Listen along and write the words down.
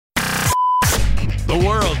The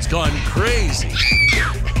world's gone crazy.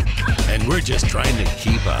 And we're just trying to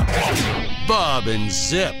keep up. Bob and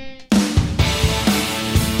Zip.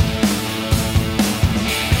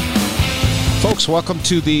 Folks, welcome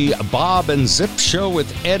to the Bob and Zip Show with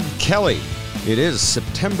Ed Kelly. It is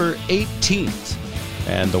September 18th,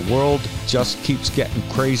 and the world just keeps getting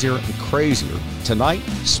crazier and crazier. Tonight,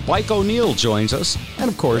 Spike O'Neill joins us, and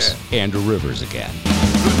of course, Andrew Rivers again.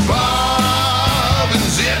 The Bob and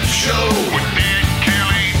Zip Show with Ed Kelly.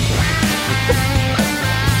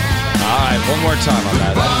 All right, one more time on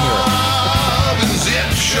that. Bob and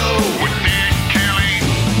Zip Show with Ed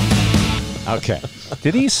Kelly. Okay.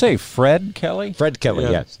 Did he say Fred Kelly? Fred Kelly,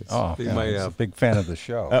 yes. Oh, yeah, I'm a big fan of the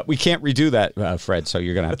show. We can't redo that, Fred, so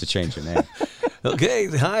you're going to have to change your name. Okay,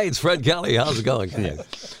 hi, it's Fred Kelly. How's it going?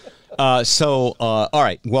 All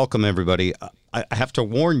right, welcome, everybody. I have to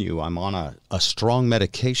warn you, I'm on a strong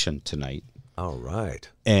medication tonight. All right.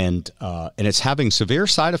 And it's having severe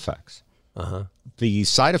side effects. Uh-huh. The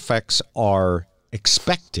side effects are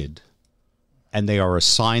expected, and they are a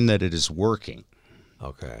sign that it is working.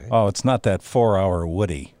 Okay. Oh, it's not that 4-hour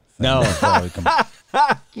Woody thing. No.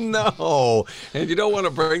 No. And you don't want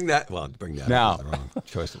to bring that. Well, bring that. No. Up. The wrong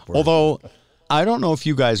choice of words. Although, I don't know if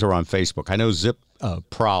you guys are on Facebook. I know Zip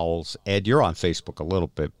prowls. Ed, you're on Facebook a little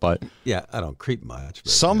bit, but Yeah, I don't creep much.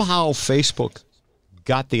 But somehow Facebook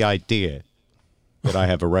got the idea that I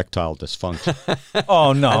have erectile dysfunction.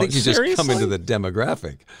 Oh, no. I think you seriously? just come into the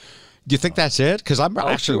demographic. Do you think that's it? Because I'm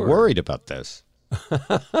actually sure. worried about this.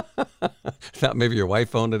 Thought maybe your wife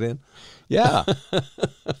phoned it in. Yeah.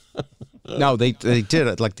 No, they did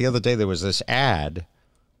it. Like the other day, there was this ad.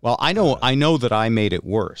 Well, I know that I made it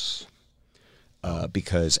worse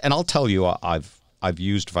because, and I'll tell you, I've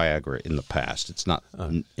used Viagra in the past. It's not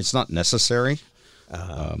necessary.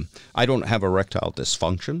 I don't have erectile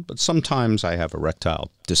dysfunction, but sometimes I have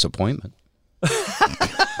erectile disappointment.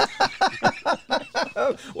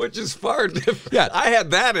 Which is far different. Yeah. I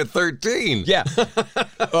had that at 13. Yeah.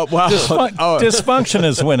 Dysfunction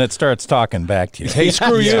is when it starts talking back to you. Hey,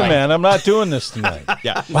 screw you, man. I'm not doing this tonight.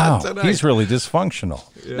 Yeah. Wow, tonight. he's really dysfunctional.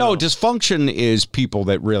 No, dysfunction is people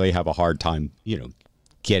that really have a hard time,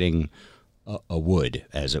 getting a wood,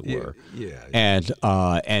 as it were. Yeah. And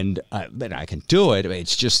but I can do it.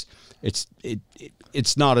 It's just it's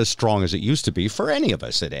not as strong as it used to be for any of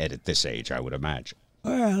us at this age, I would imagine.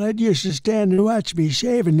 Well, Ed used to stand and watch me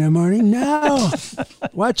shave in the morning. Now,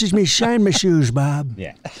 watches me shine my shoes, Bob.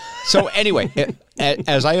 Yeah. So anyway,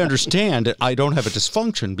 as I understand it, I don't have a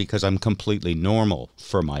dysfunction because I'm completely normal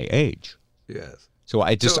for my age. Yes. So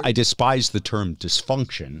I despise the term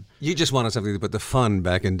dysfunction. You just wanted something to put the fun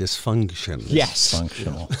back in dysfunction. Yes.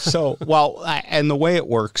 Functional. So, and the way it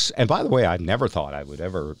works, and by the way, I never thought I would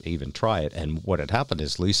ever even try it. And what had happened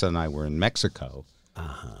is Lisa and I were in Mexico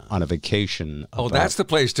on a vacation. Oh, that's the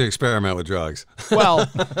place to experiment with drugs. Well,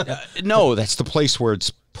 no, that's the place where it's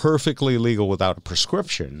perfectly legal without a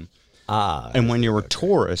prescription. And when you're a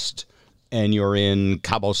tourist and you're in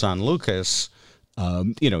Cabo San Lucas,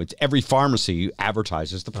 it's every pharmacy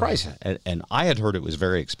advertises the price. And I had heard it was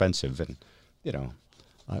very expensive. And,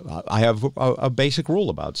 I have a basic rule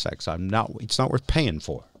about sex. It's not worth paying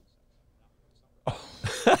for.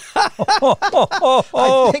 I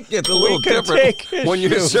think it's a little different when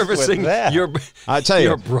you're servicing your I tell you,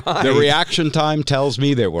 your bride. the reaction time tells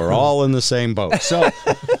me that we're all in the same boat. So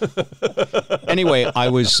anyway, I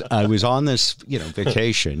was on this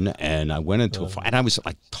vacation, and I went into and I was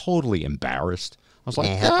like totally embarrassed. I was like,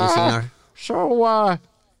 and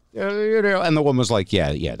the woman was like,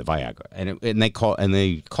 yeah, the Viagra, and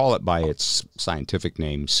they call it by its scientific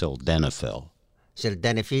name, sildenafil.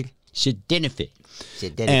 Sildenafil? Sildenafil.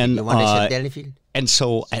 And you want a sildenafil? And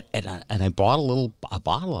so, and I bought a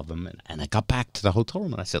bottle of them, and I got back to the hotel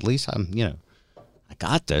room, and I said, Lisa, I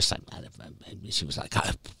got this. She was like,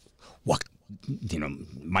 what,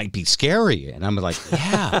 might be scary. And I'm like,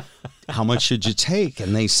 yeah, how much should you take?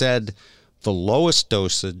 And they said the lowest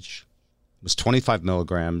dosage was 25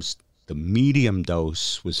 milligrams. The medium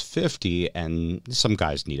dose was 50, and some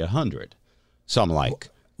guys need 100. So I'm like,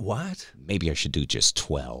 what? Maybe I should do just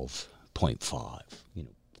 12.5.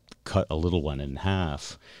 Cut a little one in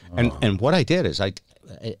half. And what I did is and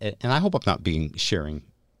I hope I'm not oversharing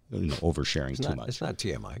too much. It's not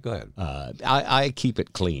TMI. Go ahead. I keep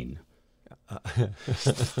it clean.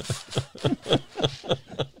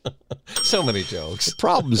 So many jokes. The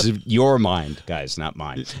problem's in your mind, guys, not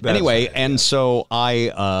mine. Anyway, right, and so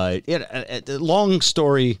long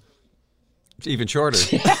story. It's even shorter.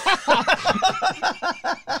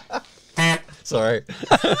 Sorry.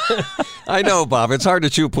 I know, Bob. It's hard to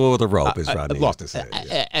chew pool with a rope, as Rodney used to say.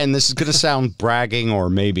 And this is going to sound bragging or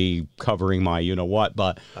maybe covering my you-know-what,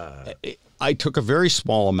 but I took a very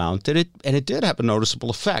small amount, and it did have a noticeable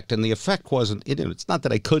effect. And the effect wasn't, it's not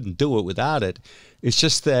that I couldn't do it without it. It's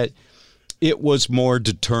just that it was more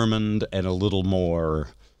determined and a little more,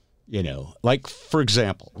 like, for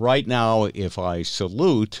example, right now, if I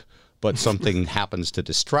salute, but something happens to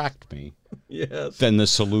distract me, yes, then the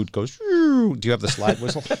salute goes, do you have the slide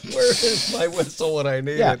whistle? Where is my whistle when I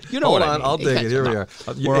need it? You know Hold what on, I mean. I'll dig it. Here we are.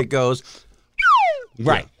 It goes.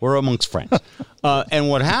 Right. We're amongst friends. And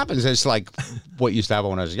what happens is, like, what used to happen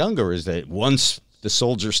when I was younger is that once the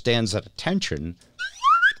soldier stands at attention,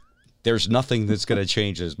 there's nothing that's going to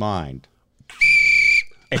change his mind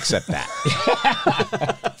except that.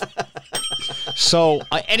 So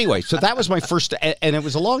anyway, so that was my first, and it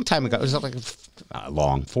was a long time ago. It was like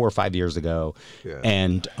 4 or 5 years ago. Yeah.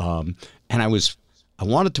 And I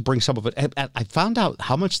wanted to bring some of it. I found out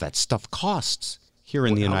how much that stuff costs here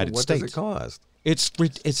in the United States. What does it cost?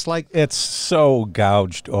 It's like it's so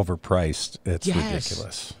gouged, overpriced. It's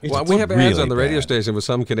ridiculous. Well, we have ads on the radio station with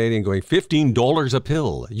some Canadian going $15 a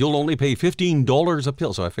pill. You'll only pay $15 a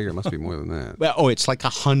pill. So I figure it must be more than that. Well, it's like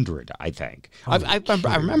 100, I think. I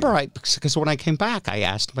remember because when I came back, I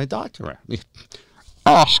asked my doctor.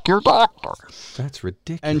 Ask your doctor. That's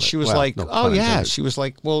ridiculous. And she was like, "Oh yeah." She was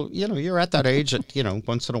like, "Well, you're at that age that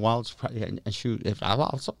once in a while, it's probably, and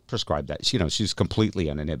I'll prescribe that." She's completely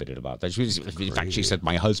uninhibited about that. In fact, she said,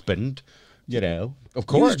 "My husband, of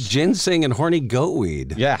course, use ginseng and horny goat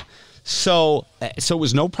weed." Yeah. So it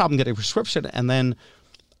was no problem getting a prescription. And then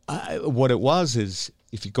what it was is,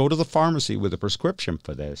 if you go to the pharmacy with a prescription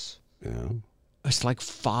for this, it's like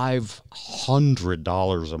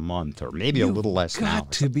 $500 a month, or maybe a little less now.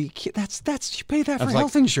 Got to be. That's you pay that for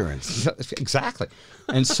health insurance. Exactly.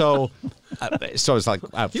 And so it's like,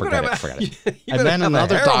 forget it. And then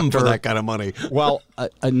another doctor for that kind of money. Well,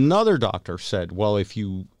 another doctor said, well, if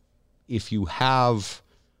you have,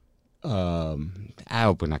 I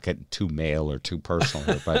hope we're not getting too male or too personal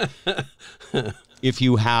here, but if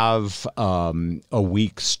you have a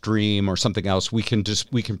weak stream or something else, we can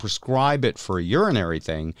prescribe it for a urinary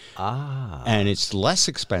thing, and it's less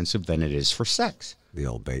expensive than it is for sex. The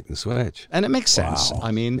old bait and switch. And it makes sense.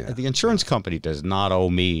 I mean, the insurance company does not owe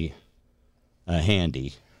me a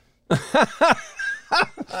handy.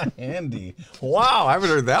 Handy. Wow, I haven't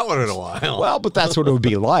heard that one in a while. Well, but that's what it would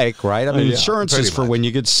be like, right? I mean, insurance is for when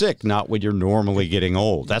you get sick, not when you're normally getting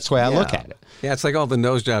old. That's the way I look at it. Yeah, it's like all the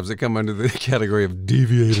nose jobs that come under the category of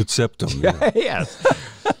deviated septum. Yes.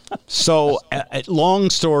 So,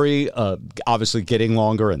 long story, obviously getting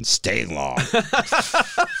longer and staying long.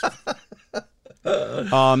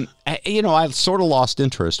 I sort of lost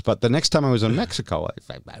interest, but the next time I was in Mexico,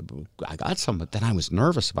 I got some, but then I was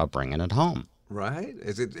nervous about bringing it home. Right?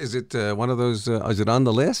 Is it one of those? Is it on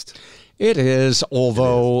the list? It is,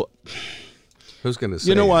 although. Who's going to say?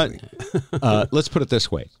 You know what? Let's put it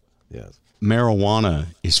this way. Yes. Marijuana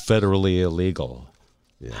is federally illegal.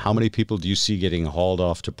 Yeah. How many people do you see getting hauled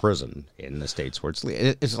off to prison in the states where it's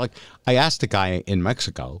legal? It's like, I asked a guy in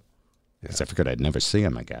Mexico, because I figured I'd never see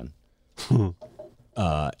him again.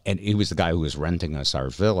 And he was the guy who was renting us our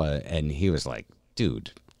villa, and he was like, dude,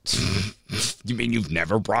 you mean you've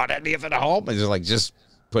never brought any of it home? And he's like, just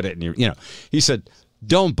put it in your, he said,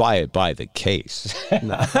 don't buy it by the case. At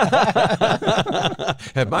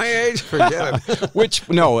my age, forget it. Which,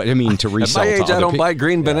 no, I mean, to resell. At my age, to I don't buy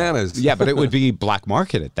green bananas. Yeah, but it would be black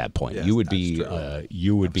market at that point. Yes, you would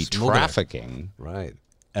be trafficking. Right.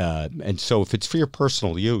 And so if it's for your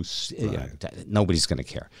personal use, nobody's going to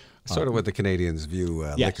care. Sort of what the Canadians view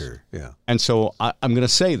liquor. Yeah. And so I'm going to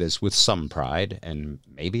say this with some pride and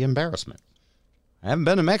maybe embarrassment. I haven't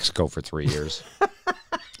been to Mexico for 3 years.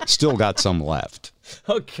 Still got some left.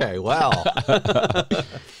 Okay, well.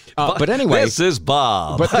 But anyway, this is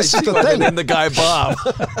Bob. But this is the thing. And the guy Bob.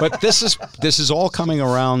 But this is all coming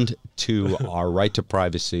around to our right to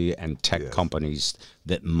privacy and tech companies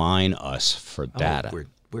that mine us for data.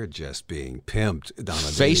 We're just being pimped on a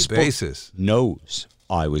Facebook daily basis. Knows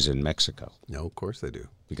I was in Mexico. No, of course they do.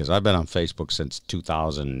 Because I've been on Facebook since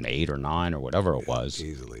 2008 or 9 or whatever it was.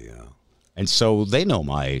 Easily, yeah. And so they know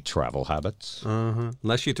my travel habits.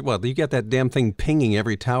 Unless you get that damn thing pinging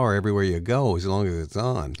every tower everywhere you go as long as it's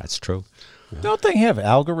on. That's true. Yeah. Don't they have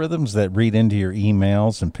algorithms that read into your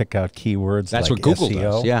emails and pick out keywords? That's like what Google SEO?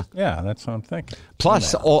 does. Yeah. Yeah, that's what I'm thinking.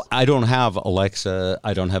 Plus, I don't have Alexa.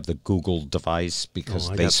 I don't have the Google device because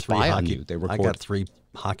they spy on you. They record. I got 3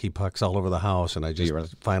 hockey pucks all over the house, and I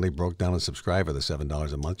just finally broke down and subscribed for the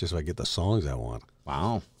 $7 a month just so I get the songs I want.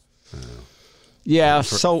 Wow. Yeah.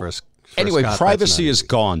 For anyway, Scott, privacy that's is not easy.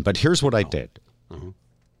 gone. But here's what I did.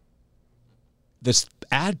 This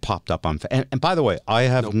ad popped up on, and by the way, I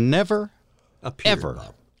have never, Appear, ever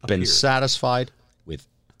Bob. been Appear. satisfied with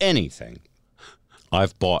anything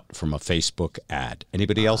I've bought from a Facebook ad.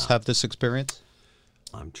 Anybody else have this experience?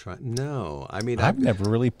 I'm trying. No, I mean, I've never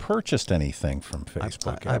really purchased anything from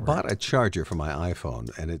Facebook. I ever. bought a charger for my iPhone,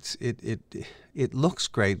 and it looks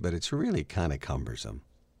great, but it's really kind of cumbersome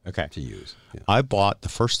Okay. to use. Yeah. I bought, the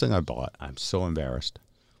first thing I bought, I'm so embarrassed.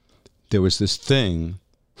 There was this thing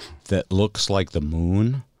that looks like the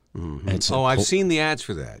moon. And it's I've seen the ads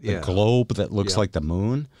for that. the Yeah, globe that looks Yeah. like the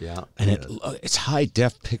moon. Yeah, And it it's high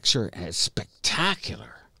def picture and it's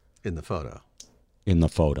spectacular in the photo. in the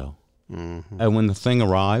photo. And when the thing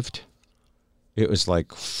arrived, it was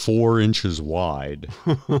like 4 inches wide.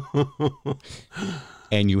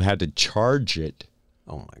 And you had to charge it.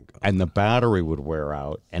 Oh my God! And the battery would wear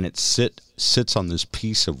out, and it sits on this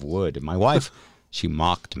piece of wood. And my wife, she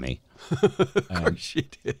mocked me, Of course she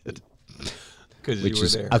did, because you which were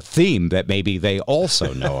is there. a theme that maybe they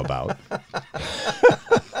also know about.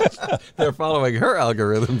 They're following her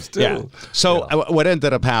algorithms too. Yeah. So what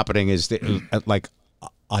ended up happening is that, like,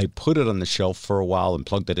 I put it on the shelf for a while and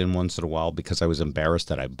plugged it in once in a while because I was embarrassed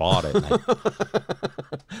that I bought it.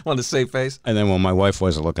 On a safe face, And then when my wife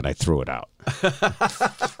wasn't looking, I threw it out.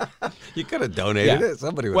 you could have donated it.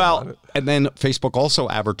 Somebody would have bought Well, it. and then Facebook also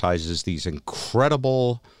advertises these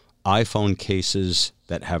incredible iPhone cases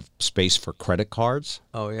that have space for credit cards.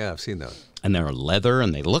 Oh yeah, I've seen those. And they're leather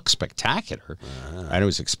and they look spectacular. And it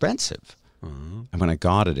was expensive. And when I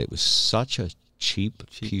got it, it was such a cheap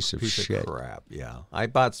piece of shit. Crap. Yeah, I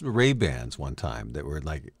bought some Ray-Bans one time that were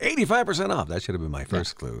like 85% off. That should have been my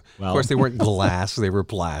first clue. Well- Of course, they weren't glass; they were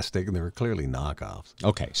plastic, and they were clearly knockoffs.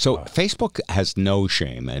 Okay, so Facebook has no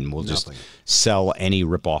shame and will just Nothing. sell any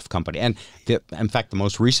rip-off company. And in fact, the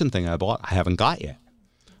most recent thing I bought, I haven't got yet.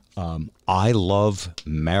 I love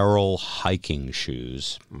Merrell hiking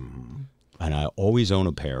shoes, and I always own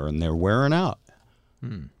a pair, and they're wearing out.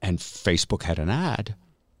 And Facebook had an ad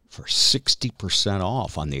for 60%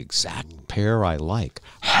 off on the exact pair I like.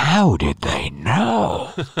 How did they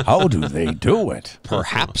know? How do they do it?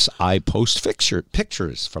 Perhaps I post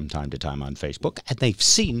pictures from time to time on Facebook, and they've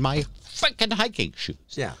seen my freaking hiking shoes.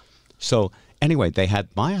 Yeah. So anyway, they had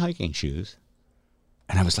my hiking shoes,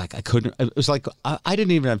 and I was like, I couldn't. It was like I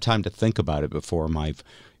didn't even have time to think about it before my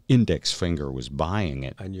index finger was buying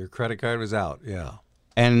it. And your credit card was out. Yeah.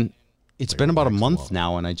 And it's been about a month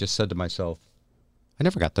now, and I just said to myself, I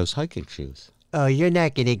never got those hiking shoes Oh, you're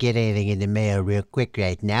not going to get anything in the mail real quick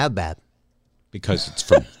right now, Bob. because it's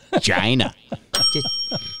from China. Just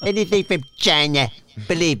anything from China.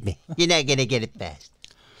 Believe me, you're not going to get it fast.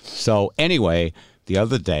 So anyway, the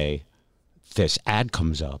other day, this ad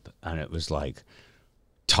comes up, and it was like,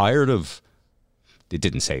 tired of. It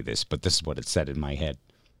didn't say this, but this is what it said in my head.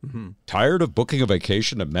 Tired of booking a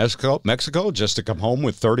vacation to Mexico just to come home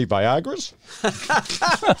with 30 Viagras?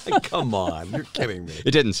 Come on, you're kidding me. It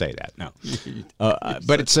didn't say that, no.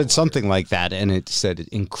 But it said something like that, and it said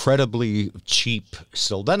incredibly cheap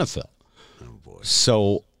sildenafil. Oh boy.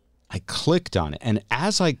 So I clicked on it, and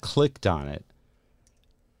as I clicked on it,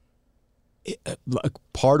 like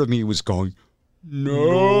part of me was going,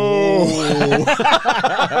 no.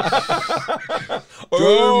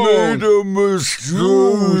 I made a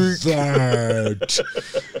mistake. That.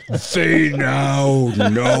 They now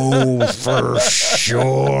know for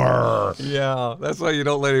sure. Yeah, that's why you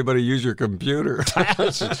don't let anybody use your computer.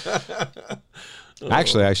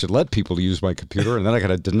 Actually, I should let people use my computer, and then I got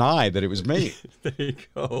to deny that it was me. There you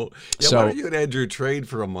go. Yeah, So- why don't you and Andrew trade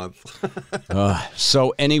for a month?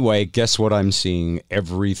 So anyway, guess what I'm seeing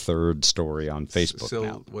every third story on Facebook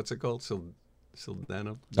now? What's it called?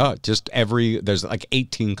 Sildenafil? Oh, there's like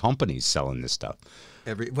 18 companies selling this stuff.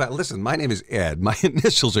 Well, listen, my name is Ed. My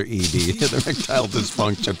initials are ED. Erectile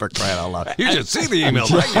dysfunction, for crying out loud. You should see the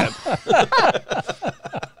emails I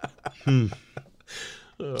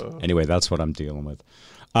get. Anyway, that's what I'm dealing with.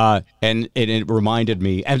 And it reminded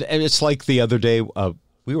me, and it's like the other day,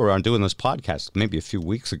 we were on doing this podcast maybe a few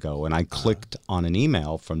weeks ago, and I clicked on an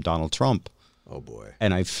email from Donald Trump. Oh, boy.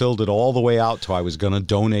 And I filled it all the way out till I was going to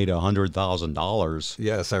donate $100,000.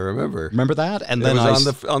 Yes, I remember. Remember that? And It then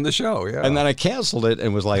was on the show, yeah. and then I canceled it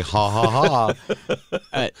and was like, ha ha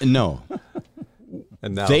ha. No.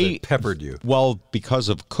 And now they they peppered you, Well, because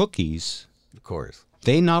of cookies, of course.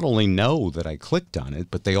 they not only know that I clicked on it,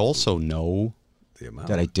 but they also know The amount.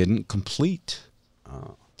 that I didn't complete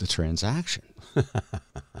the transaction.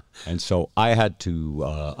 And so I had to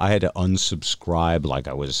unsubscribe like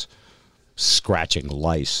I was scratching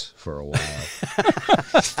lice for a while.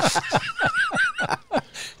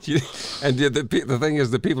 And the thing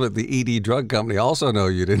is, the people at the ED drug company also know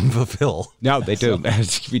you didn't fulfill. No, they do.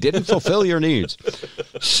 You didn't fulfill your needs.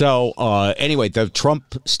 So anyway, the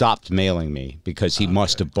Trump stopped mailing me because he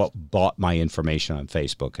must have bought my information on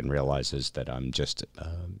Facebook and realizes that I'm just,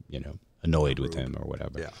 annoyed with him or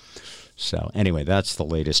whatever. Yeah. So anyway, that's the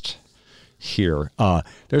latest here.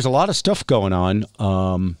 There's a lot of stuff going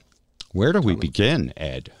on. Where do we begin,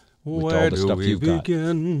 Ed? With all the stuff you've got.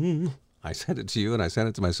 I sent it to you and I sent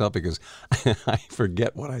it to myself because I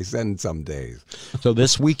forget what I send some days. So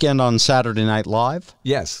this weekend on Saturday Night Live,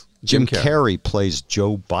 Yes. Jim Carrey plays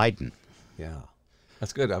Joe Biden. Yeah.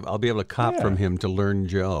 That's good. I'll be able to cop from him to learn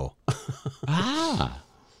Joe. Ah.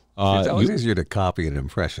 It's always easier to copy an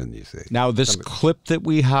impression, you see. Now, this clip that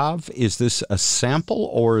we have, is this a sample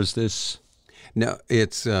or is this... No,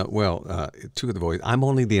 it's, two of the voices. I'm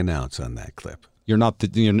only the announce on that clip. You're not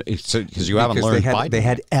because you haven't learned Biden. They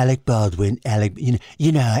had Alec Baldwin. Alec,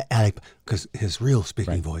 you know Alec. Because his real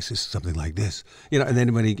speaking voice is something like this. And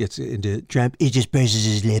then when he gets into Trump, he just purses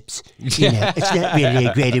his lips. It's not really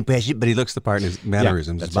a great impression, but he looks the part and his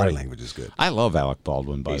mannerisms, his body language is good. I love Alec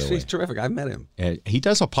Baldwin, by the way. He's terrific. I've met him. He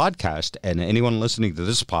does a podcast, and anyone listening to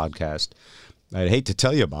this podcast, I'd hate to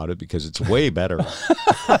tell you about it because it's way better.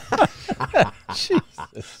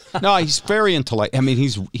 No, he's very intellectual. I mean,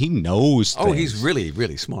 he knows things. Oh, he's really,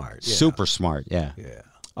 really smart. Yeah. Super smart, yeah. Yeah.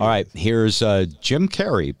 All right, here's Jim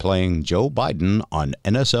Carrey playing Joe Biden on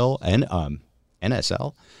SNL.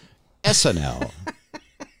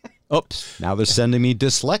 Oops, now they're sending me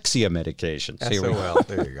dyslexia medication. SOL,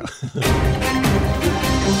 there you go.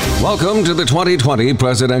 Welcome to the 2020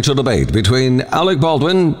 presidential debate between Alec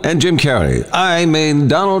Baldwin and Jim Carrey. I mean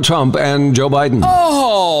Donald Trump and Joe Biden.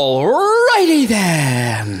 Alrighty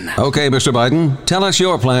then. Okay, Mr. Biden, tell us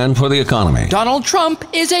your plan for the economy. Donald Trump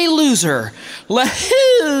is a loser.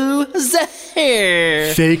 Who's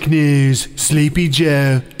here? Fake news. Sleepy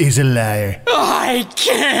Joe is a liar. I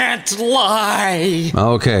can't lie.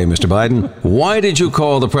 Okay, Mr. Biden, why did you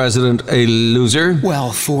call the president a loser?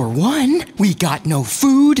 Well, for one, we got no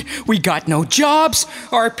food, we got no jobs,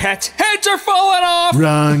 our pets' heads are falling off.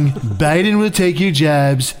 Wrong. Biden will take your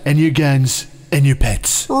jobs and your guns and your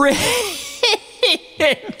pets. Really?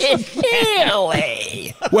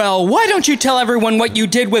 Well, why don't you tell everyone what you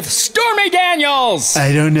did with Stormy Daniels?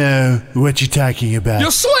 I don't know what you're talking about. You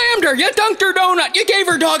slammed her, you dunked her donut, you gave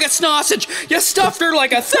her dog a sausage, you stuffed her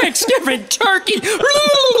like a Thanksgiving turkey.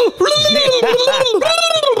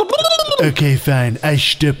 Okay, fine. I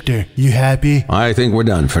stooped her. You happy? I think we're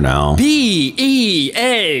done for now.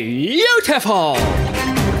 B-E-A, beautiful.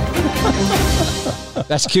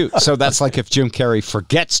 That's cute. So that's like if Jim Carrey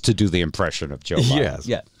forgets to do the impression of Joe Biden. Yes.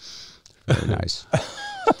 Yeah. Very nice.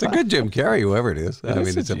 It's a good Jim Carrey, whoever it is. I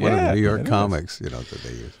mean, it's one of the New York comics, that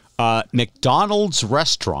they use. McDonald's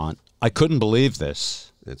restaurant, I couldn't believe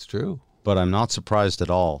this. It's true. But I'm not surprised at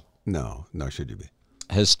all. No, should you be?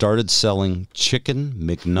 Has started selling chicken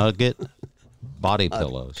McNugget body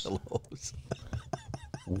pillows.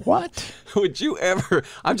 What? Would you ever?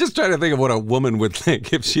 I'm just trying to think of what a woman would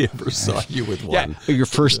think if she ever saw you with one. Yeah, your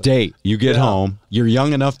first date, you get home, you're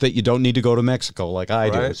young enough that you don't need to go to Mexico like I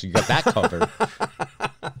do, so you got that covered.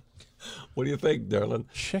 What do you think, darling?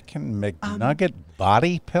 Chicken McNugget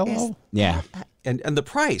body pillow? Yeah. And the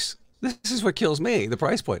price. This is what kills me, the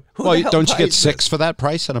price point. Well, don't you get 6 for that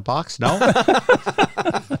price in a box? No?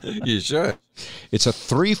 You should. It's a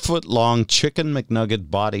 3-foot-long chicken McNugget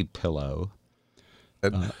body pillow.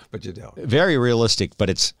 But you don't. Very realistic, but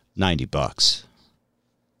it's $90.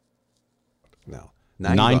 No.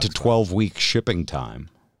 9 to 12 week shipping time.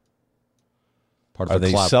 Are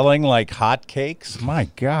they selling like hotcakes? My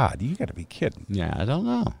God, you got to be kidding. Yeah, I don't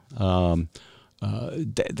know.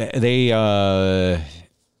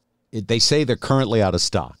 They say they're currently out of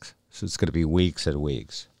stock, so it's going to be weeks and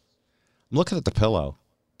weeks. I'm looking at the pillow.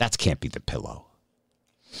 That can't be the pillow.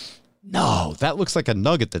 No, that looks like a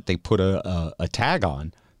nugget that they put a tag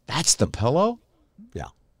on. That's the pillow? Yeah.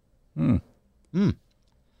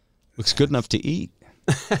 Looks good enough to eat.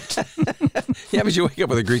 Yeah, but you wake up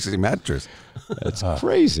with a greasy mattress. That's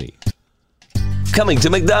crazy. Coming to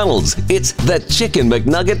McDonald's, it's the Chicken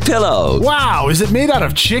McNugget Pillow. Wow, is it made out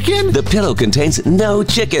of chicken? The pillow contains no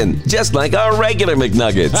chicken, just like our regular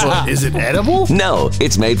McNuggets. Is it edible? No,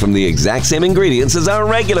 it's made from the exact same ingredients as our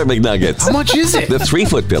regular McNuggets. How much is it? The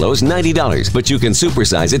 3-foot pillow is $90, but you can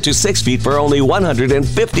supersize it to 6 feet for only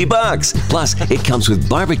 $150. Plus, it comes with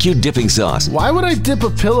barbecue dipping sauce. Why would I dip a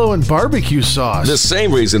pillow in barbecue sauce? The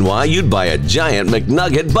same reason why you'd buy a giant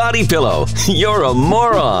McNugget body pillow. You're a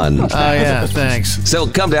moron. Oh, yeah, thanks. Thanks. So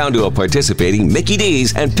come down to a participating Mickey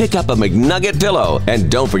D's and pick up a McNugget pillow. And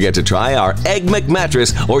don't forget to try our Egg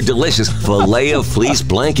McMattress or delicious filet of fleece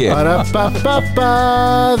blanket.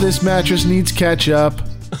 Ba-da-ba-ba-ba. This mattress needs ketchup.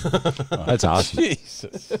 That's awesome.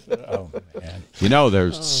 Jesus. Oh, man. You know,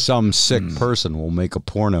 there's some sick person will make a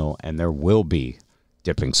porno, and there will be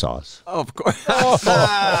dipping sauce. Oh, of course.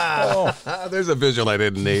 There's a visual I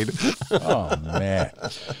didn't need. Oh, man.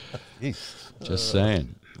 Just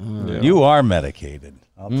saying. You are medicated.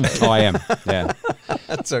 Oh, I am. Yeah.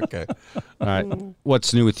 That's okay. All right.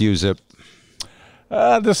 What's new with you, Zip?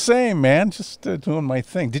 The same, man. Just doing my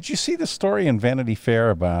thing. Did you see the story in Vanity Fair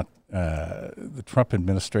about the Trump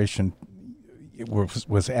administration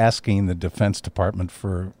was asking the Defense Department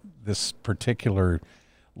for this particular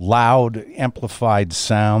loud, amplified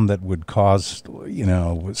sound that would cause,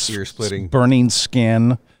 Ear splitting, burning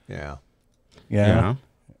skin. Yeah.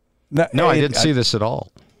 No, I didn't see this at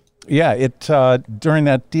all. Yeah, during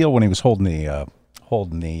that deal when he was holding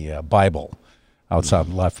the Bible outside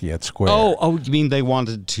Lafayette Square. Oh, you mean they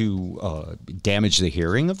wanted to damage the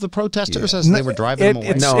hearing of the protesters as they were driving them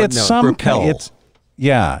away? It's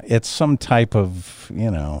some type of,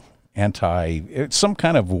 it's some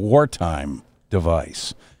kind of wartime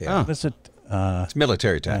device. Yeah. What is it? It's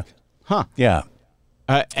military tech. Huh. Yeah.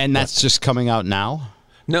 And that's just coming out now?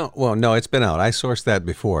 No, it's been out. I sourced that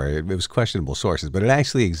before. It was questionable sources, but it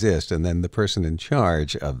actually exists. And then the person in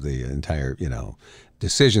charge of the entire,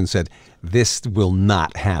 decision said, this will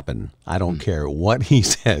not happen. I don't care what he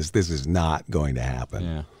says. This is not going to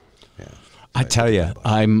happen. Yeah. I tell you,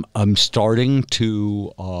 I'm starting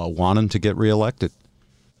to want him to get reelected.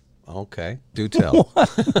 Okay, do tell. For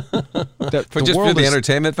the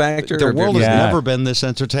entertainment factor? The world has never been this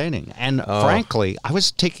entertaining. And frankly, I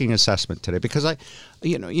was taking assessment today because I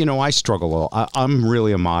struggle. I'm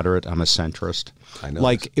really a moderate. I'm a centrist. I know.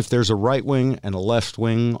 Like if there's a right wing and a left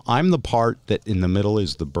wing, I'm the part that in the middle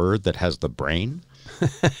is the bird that has the brain.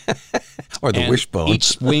 Or the wishbone.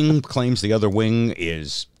 Each wing claims the other wing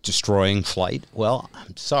is destroying flight. Well,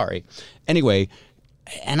 I'm sorry. Anyway,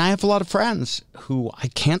 and I have a lot of friends who I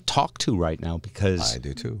can't talk to right now because I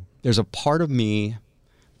do too. There's a part of me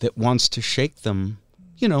that wants to shake them,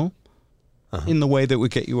 in the way that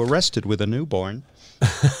would get you arrested with a newborn.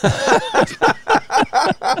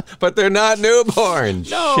 But they're not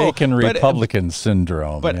newborns. No, Shaken Republican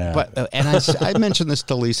syndrome. But I mentioned this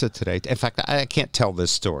to Lisa today. In fact, I can't tell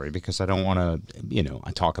this story because I don't want to,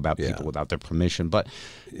 I talk about people without their permission. But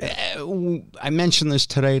I mentioned this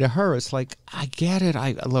today to her. It's like, I get it.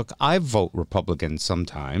 I vote Republican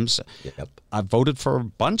sometimes. Yep. I've voted for a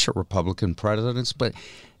bunch of Republican presidents, but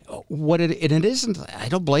it isn't. I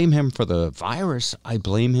don't blame him for the virus. I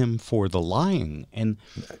blame him for the lying. And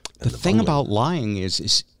the thing about lying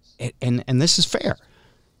is and this is fair.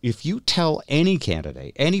 If you tell any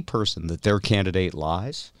candidate, any person that their candidate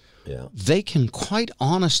lies, they can quite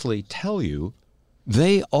honestly tell you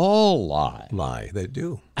they all lie. They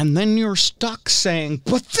do. And then you're stuck saying,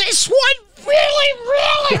 but this one really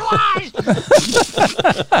lies.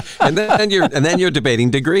 and then you're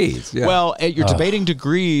debating degrees. Yeah. Well, you're debating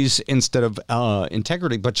degrees instead of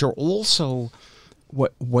integrity, but you're also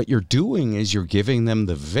what you're doing is you're giving them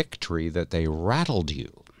the victory that they rattled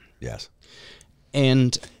you. Yes.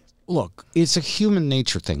 And look, it's a human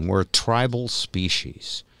nature thing. We're a tribal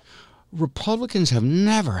species. Republicans have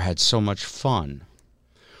never had so much fun.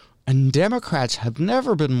 And Democrats have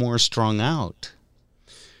never been more strung out.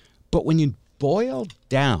 But when you boil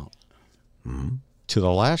down to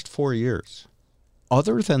the last 4 years,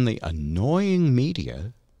 other than the annoying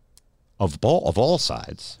media of all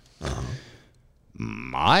sides,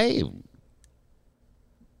 my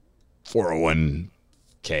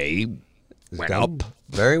 401k went up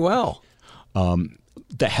very well.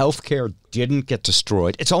 The healthcare didn't get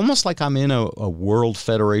destroyed. It's almost like I'm in a World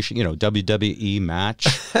Federation, WWE match.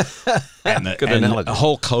 and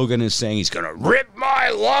Hulk Hogan is saying he's going to rip my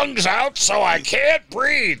lungs out so I can't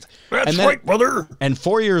breathe. That's right, brother. And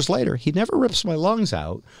 4 years later, he never rips my lungs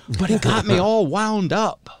out, but it got me all wound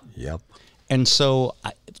up. Yep. And so,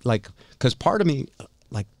 because part of me,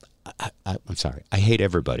 I'm sorry, I hate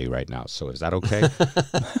everybody right now. So is that okay?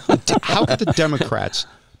 How could the Democrats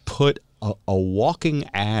put a walking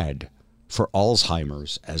ad for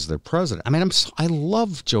Alzheimer's as their president? I mean, I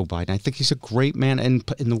love Joe Biden. I think he's a great man. And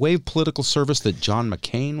in the way of political service, that John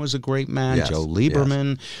McCain was a great man. Yes, Joe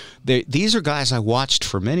Lieberman. Yes. These are guys I watched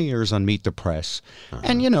for many years on Meet the Press.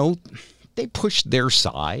 And, they pushed their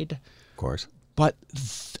side. Of course. But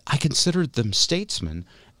I considered them statesmen.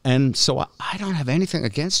 And so I don't have anything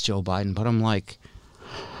against Joe Biden, but I'm like,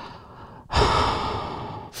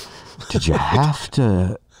 did you have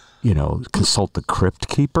to consult the crypt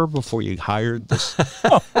keeper before you hired this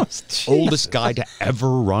oldest guy to ever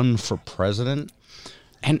run for president.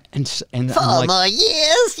 And I'm 4 more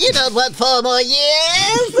years? You don't want 4 more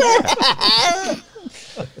years?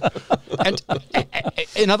 And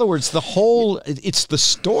in other words, it's the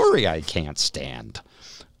story I can't stand.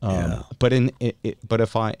 But then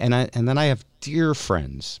I have dear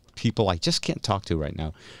friends, people I just can't talk to right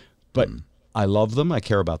now, but I love them. I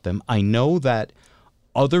care about them. I know that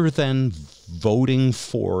other than voting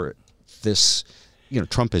for this,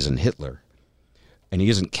 Trump isn't Hitler. And he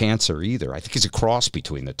isn't cancer either. I think he's a cross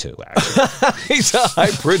between the two, actually. He's a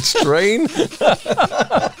hybrid strain.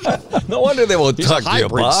 No wonder they won't talk to you,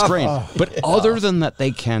 Bob. Strain. But other than that,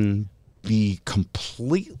 they can be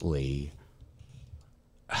completely,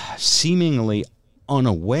 seemingly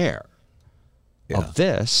unaware of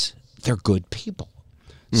this. They're good people.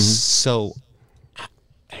 Mm-hmm. So,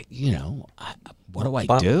 what do I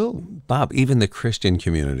do? Bob, even the Christian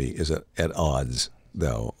community is at odds,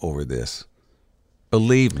 though, over this.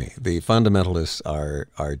 Believe me, the fundamentalists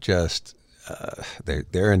are just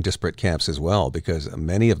they're in disparate camps as well, because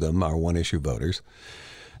many of them are one-issue voters,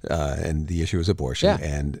 and the issue is abortion,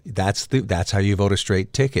 and that's how you vote a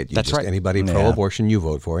straight ticket. That's right. Anybody pro-abortion you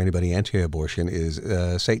vote for. Anybody anti-abortion is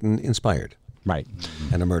Satan-inspired, right,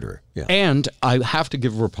 and a murderer. Yeah. And I have to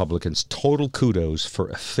give Republicans total kudos for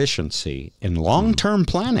efficiency in long-term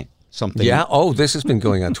planning. Something. Yeah. Oh, this has been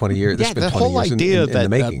going on 20 years. This has been the 20 whole years idea in that the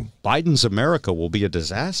making. Biden's America will be a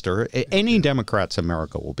disaster. Any Democrat's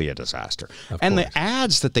America will be a disaster. And the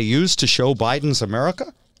ads that they use to show Biden's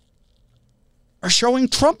America are showing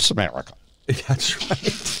Trump's America. That's right.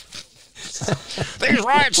 These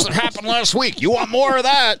riots that happened last week, you want more of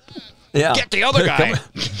that? Yeah. Get the other guy.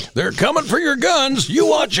 They're coming for your guns. You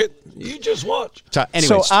watch it. You just watch.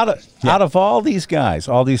 So out of all these guys,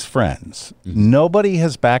 all these friends, nobody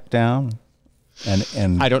has backed down.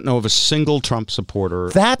 And I don't know of a single Trump supporter.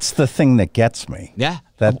 That's the thing that gets me. Yeah.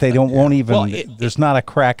 That they won't even, there's not a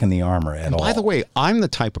crack in the armor at all. By the way, I'm the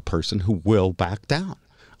type of person who will back down.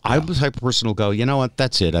 I'm the type of person who'll go, you know what,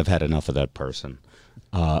 that's it. I've had enough of that person.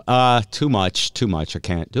 Too much. I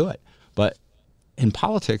can't do it. But in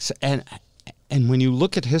politics, and when you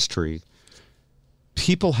look at history,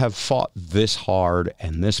 people have fought this hard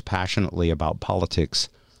and this passionately about politics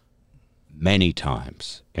many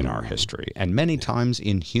times in our history and many times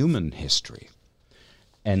in human history.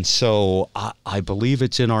 And so I believe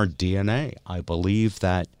it's in our DNA. I believe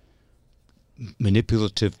that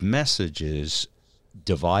manipulative messages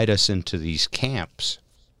divide us into these camps.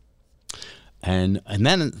 And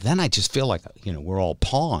then I just feel like, we're all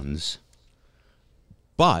pawns.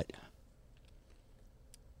 But,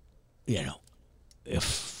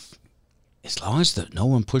 if as long as no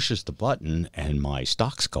one pushes the button and my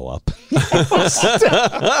stocks go up,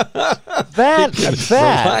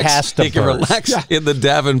 that has to You can relax in the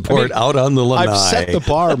Davenport out on the lanai. I've set the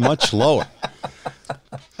bar much lower.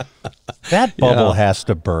 That bubble has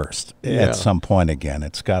to burst at some point again.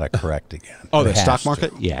 It's got to correct again. Oh, the stock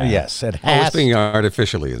market? Yeah. Yes, it has. It's being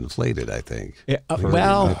artificially inflated, I think. Yeah,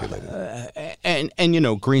 and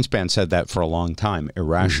Greenspan said that for a long time,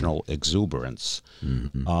 irrational exuberance.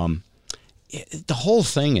 Mm-hmm. The whole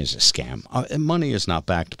thing is a scam. Money is not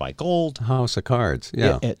backed by gold. House of cards,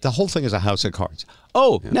 yeah. The whole thing is a house of cards.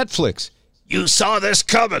 Oh, Netflix, you saw this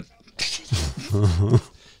coming.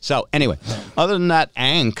 So anyway, other than that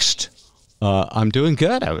angst, I'm doing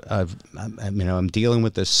good. I'm dealing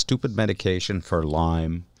with this stupid medication for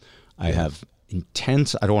Lyme. I have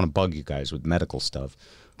intense. I don't want to bug you guys with medical stuff.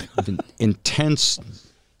 Intense.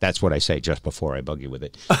 That's what I say just before I bug you with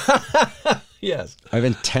it. Yes. I have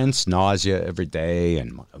intense nausea every day,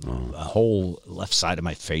 and the whole left side of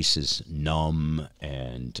my face is numb.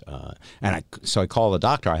 So I call the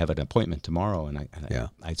doctor. I have an appointment tomorrow, and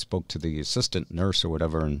I spoke to the assistant nurse or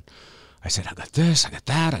whatever, and I said, I got this, I got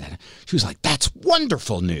that. She was like, that's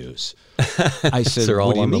wonderful news. I said, they're all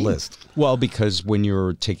what do you on the mean? list. Well, because when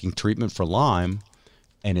you're taking treatment for Lyme,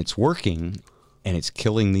 and it's working, and it's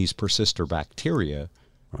killing these persister bacteria,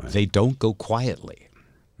 they don't go quietly.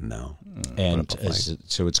 No. And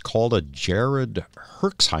so it's called a Jared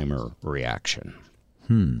Herxheimer reaction.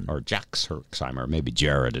 Or Jax Herxheimer. Maybe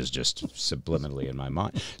Jared is just subliminally in my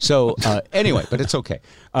mind. So anyway, but it's okay.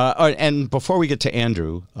 And before we get to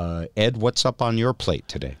Andrew, Ed, what's up on your plate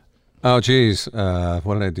today? Oh, geez.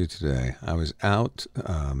 What did I do today? I was out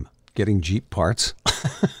getting Jeep parts.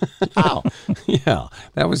 Wow. Yeah.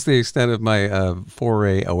 That was the extent of my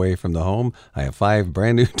foray away from the home. I have 5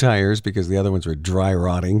 brand new tires because the other ones were dry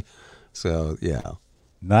rotting. So, yeah.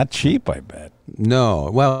 Not cheap, I bet.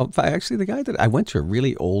 No. Well, actually, the guy that I went to a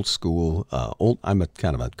really old school, I'm a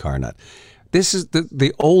kind of a car nut. This is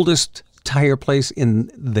the oldest tire place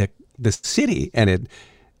in the city, and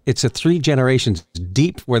it's a 3 generations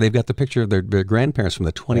deep where they've got the picture of their grandparents from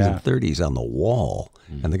the 20s and 30s on the wall.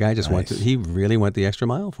 And the guy just he really went the extra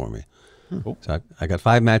mile for me. Cool. So I got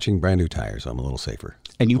 5 matching brand new tires, so I'm a little safer.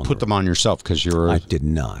 And you put them on yourself because you're... I did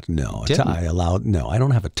not, no. Didn't? I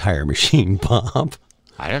don't have a tire machine, Bob.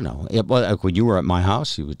 I don't know. When you were at my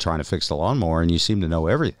house, you were trying to fix the lawnmower, and you seem to know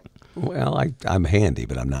everything. Well, I'm handy,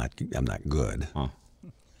 but I'm not good. Huh.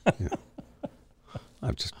 You know,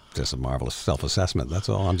 I'm just a marvelous self-assessment. That's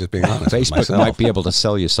all. I'm just being honest with Facebook myself. might be able to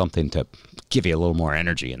sell you something to give you a little more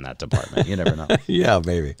energy in that department. You never know. Yeah,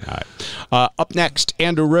 maybe. All right. Up next,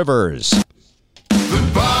 Andrew Rivers.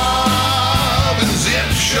 The Bob and Zip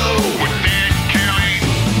Show with Dan Kelly.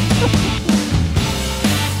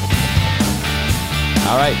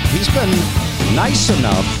 All right. He's been nice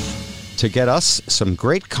enough to get us some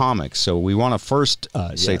great comics. So we want to first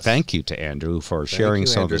say thank you to Andrew for sharing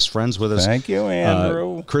some of his friends with us. Thank you,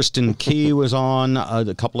 Andrew. Kristen Key was on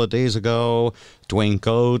a couple of days ago. Dwayne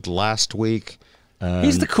Goad last week.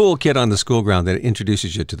 He's the cool kid on the school ground that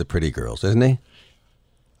introduces you to the pretty girls, isn't he?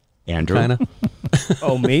 Andrew? Kinda.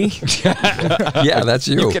 Oh, me? Yeah, that's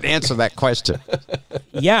you. You can answer that question.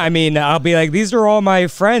 Yeah, I mean, I'll be like, these are all my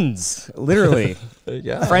friends, literally.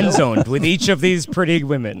 Friend zoned with each of these pretty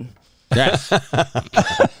women. Yes.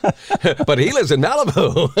 But he lives in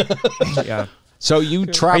Malibu. Yeah. So you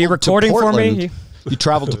traveled Are you recording to for Portland. me? You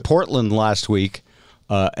traveled to Portland last week,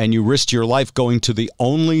 and you risked your life going to the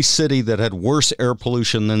only city that had worse air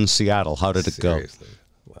pollution than Seattle. How did it Seriously. go?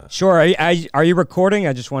 Sure. Are you recording?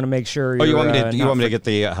 I just want to make sure. Oh, you you're, want me to? You not want me to get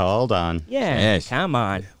the? Hold on. Yeah. Yes. Come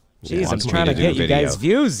on. Jeez, I'm wants me trying to to do get you video. guys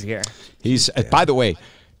views here. He's. By the way,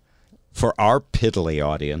 for our piddly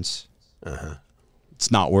audience,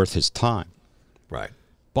 it's not worth his time. Right.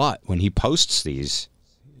 But when he posts these,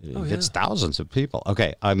 it gets thousands of people.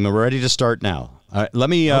 Okay, I'm ready to start now. All right, let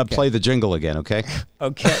me play the jingle again, okay?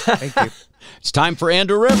 Okay, thank you. It's time for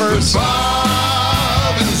Andrew Rivers.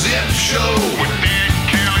 Bob and Zip Show with Dan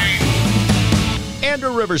Kelly.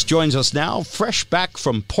 Andrew Rivers joins us now, fresh back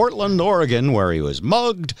from Portland, Oregon, where he was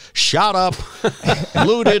mugged, shot up,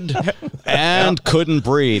 looted, and couldn't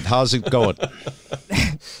breathe. How's it going?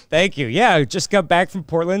 Thank you. Yeah, I just got back from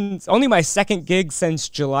Portland. It's only my second gig since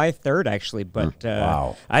July 3rd, actually, but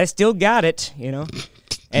Wow. I still got it, you know.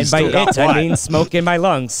 And by still got it, I what? mean smoke in my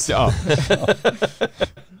lungs. Oh.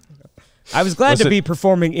 I was glad Was to it- be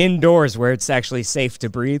performing indoors where it's actually safe to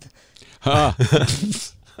breathe. That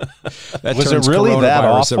Was it turns really that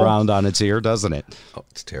coronavirus awful? around on its ear, doesn't it? Oh,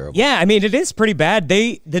 it's terrible. Yeah, I mean, it is pretty bad.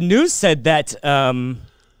 The news said that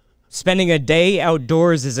spending a day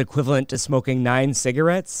outdoors is equivalent to smoking 9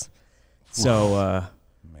 cigarettes. So,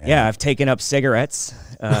 yeah, I've taken up cigarettes.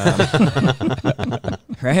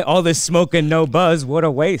 Right? All this smoke and no buzz, what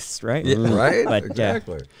a waste, right? Yeah, right? But,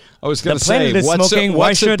 Exactly. I was going The to say, planet is what's smoking, it, why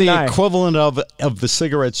what's it shouldn't the I? equivalent of the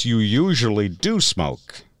cigarettes you usually do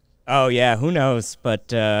smoke? Oh, yeah, who knows? But,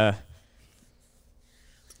 just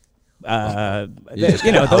you got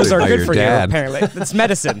know, those outed are by good your for dad. you, apparently. It's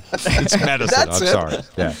medicine. It's medicine. I'm sorry.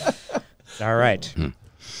 Yeah. All right.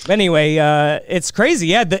 Anyway, it's crazy.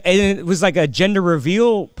 Yeah, and it was like a gender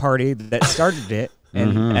reveal party that started it,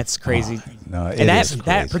 and that's crazy. No, it and is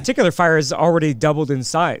that crazy. particular fire is already doubled in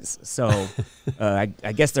size, so I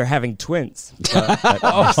guess they're having twins. See, you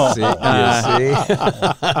see?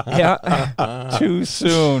 Yeah, Too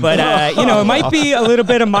soon. but you know, it might be a little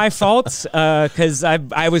bit of my fault because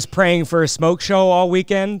I was praying for a smoke show all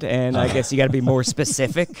weekend, and I guess you got to be more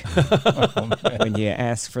specific when you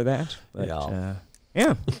ask for that. But,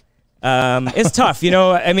 yeah. It's tough, you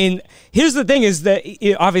know. I mean, here's the thing: is that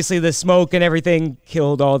obviously the smoke and everything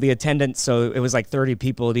killed all the attendants, so it was like 30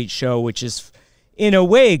 people at each show, which is in a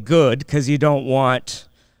way good because you don't want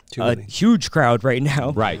a huge crowd right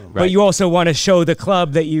now, Right. But you also want to show the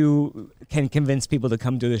club that you can convince people to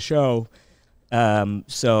come to the show.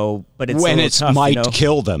 So, but it's when a it's little tough, might you know?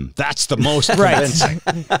 kill them. That's the most Right. convincing.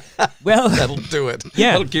 Well, That'll do it.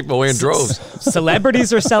 Yeah. That'll keep them away in droves.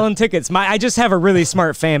 celebrities are selling tickets. I just have a really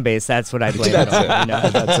smart fan base. That's what I blame it on. You know?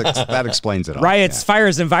 That explains it all. Riots,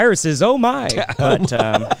 fires, and viruses. Oh my! But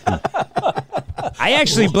I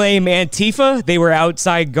actually blame Antifa. They were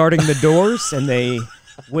outside guarding the doors, and they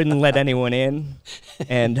wouldn't let anyone in.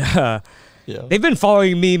 And they've been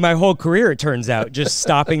following me my whole career. It turns out, just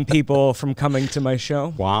stopping people from coming to my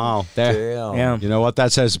show. Wow. Yeah. You know what?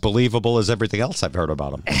 That's as believable as everything else I've heard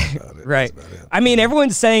about them. Right. I mean,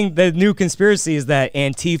 everyone's saying the new conspiracy is that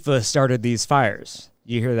Antifa started these fires.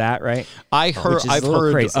 You hear that, right? I've heard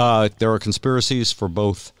crazy. There are conspiracies for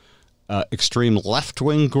both extreme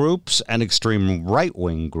left-wing groups and extreme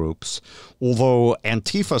right-wing groups, although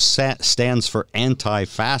Antifa stands for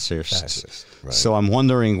anti-fascists. Right. So I'm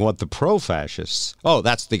wondering what the pro-fascists... Oh,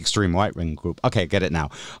 that's the extreme right-wing group. Okay, get it now.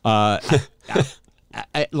 I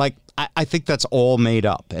think that's all made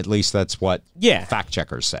up. At least that's what fact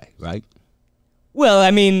checkers say, right? Well,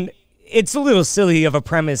 I mean, it's a little silly of a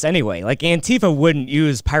premise anyway. Like, Antifa wouldn't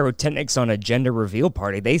use pyrotechnics on a gender reveal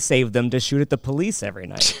party. They save them to shoot at the police every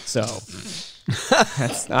night. So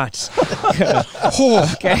that's not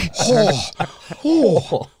okay.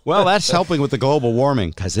 Well, that's helping with the global warming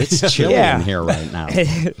because it's chilly in here right now.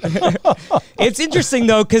 It's interesting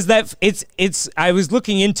though, because it's. I was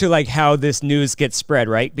looking into like how this news gets spread,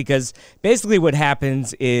 right? Because basically, what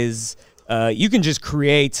happens is you can just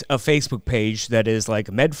create a Facebook page that is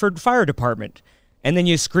like Medford Fire Department, and then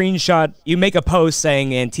you make a post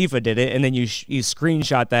saying Antifa did it, and then you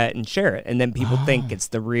screenshot that and share it, and then people think it's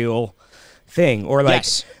the real thing, or like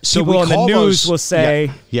people on the news will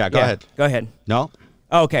say, "Yeah, go ahead, go ahead." No,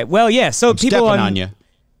 okay, well, yeah. So I'm people on you.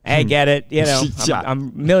 I get it. You know, I'm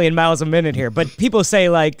a million miles a minute here. But people say,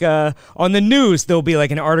 like, on the news, there'll be, like,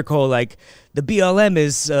 an article, like, the BLM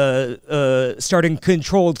is starting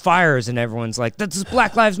controlled fires, and everyone's like, that's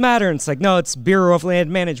Black Lives Matter. And it's like, no, it's Bureau of Land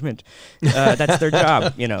Management. That's their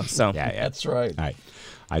job, you know. So yeah, that's right. All right.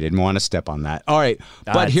 I didn't want to step on that. All right.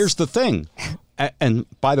 But here's the thing. And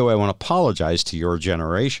by the way, I want to apologize to your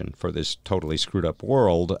generation for this totally screwed up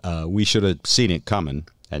world. We should have seen it coming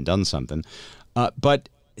and done something. But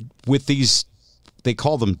with these, they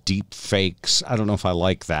call them deep fakes. I don't know if I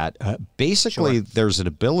like that. Basically, there's an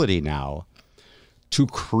ability now to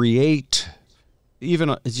create,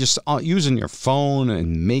 even just using your phone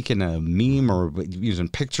and making a meme or using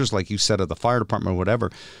pictures like you said of the fire department or whatever.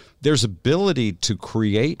 There's ability to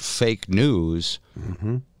create fake news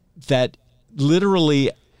that literally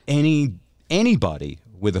anybody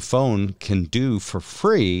with a phone can do for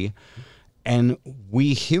free. And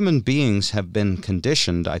we human beings have been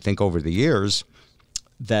conditioned, I think, over the years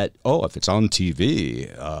that, if it's on TV,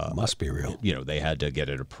 must be real. You know, they had to get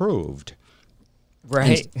it approved.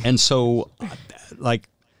 Right. And so, like,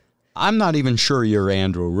 I'm not even sure you're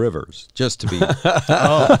Andrew Rivers, just to be...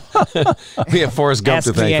 We have Forrest Gump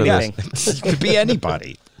to thank for this. It could be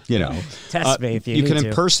anybody. You know, test me if you can need to.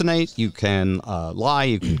 impersonate, you can lie,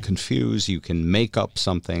 you can confuse, you can make up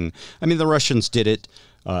something. I mean, the Russians did it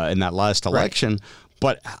in that last election,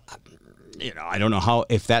 but you know, I don't know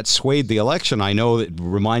if that swayed the election. I know it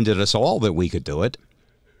reminded us all that we could do it.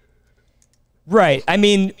 Right. I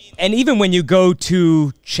mean, and even when you go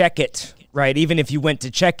to check it, right? Even if you went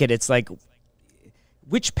to check it, it's like,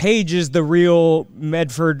 which page is the real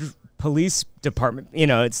Medford Police Department? You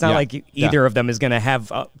know, it's not like either of them is going to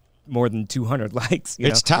have more than 200 likes.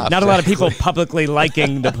 It's tough. Not a lot of people publicly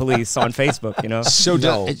liking the police on Facebook, you know?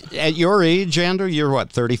 So at your age, Andrew, you're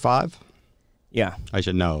what, 35? Yeah. I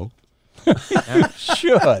should know.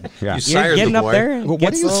 Should. Yeah. You're getting up there. Well,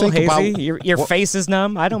 what do you think hazy. about... Your face is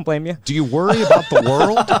numb. I don't blame you. Do you worry about the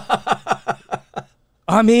world?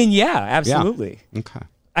 I mean, yeah, absolutely. Yeah. Okay.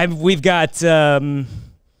 We've got, you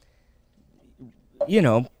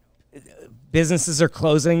know, businesses are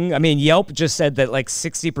closing. I mean, Yelp just said that like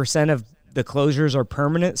 60% of the closures are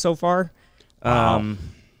permanent so far. Wow.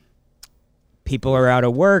 People are out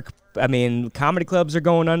of work. I mean, comedy clubs are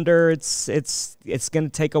going under. It's going to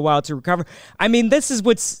take a while to recover. I mean, this is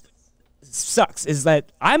what sucks is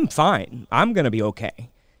that I'm fine. I'm going to be okay.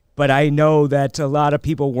 But I know that a lot of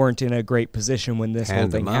people weren't in a great position when this whole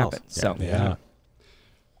thing happened. So, yeah.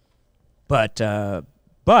 But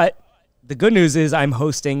the good news is I'm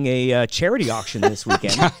hosting a charity auction this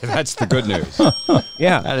weekend. That's the good news.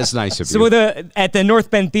 Yeah. That is nice of you. So at the North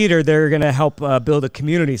Bend Theater, they're going to help build a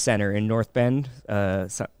community center in North Bend. Do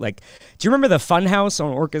you remember the Fun House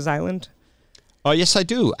on Orcas Island? Oh, yes, I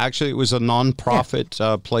do. Actually, it was a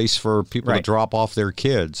nonprofit place for people to drop off their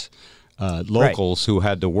kids, locals who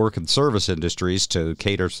had to work in service industries to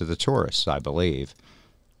cater to the tourists, I believe.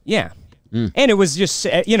 Yeah. And it was just,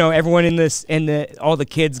 you know, everyone all the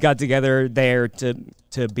kids got together there to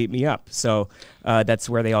beat me up. So that's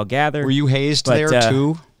where they all gathered. Were you hazed there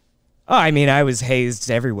too? Oh, I mean, I was hazed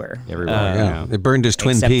everywhere. Yeah. They burned his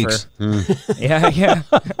Twin Peaks. Yeah.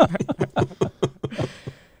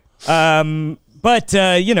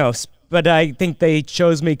 You know, but I think they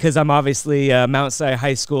chose me because I'm obviously Mount Si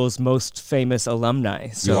High School's most famous alumni.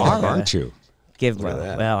 So you are, aren't you?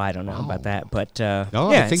 Well, I don't know about that, but I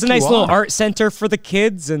think it's a nice you little are. art center for the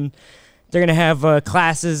kids, and They're going to have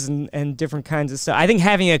classes and different kinds of stuff. I think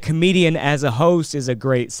having a comedian as a host is a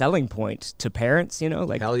great selling point to parents,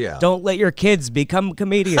 like, hell yeah. Don't let your kids become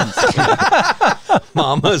comedians.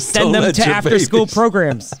 Mamas, send them to after-school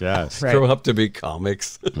programs. Yes. Right. Grow up to be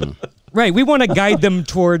comics. Right. We want to guide them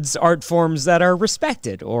towards art forms that are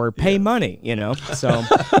respected or pay money, so.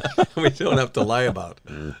 We don't have to lie about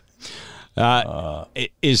it.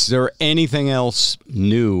 Is there anything else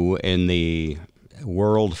new in the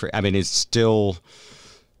world? It's still,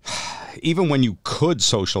 even when you could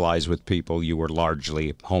socialize with people, you were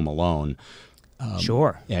largely home alone.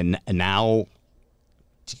 Sure. And now,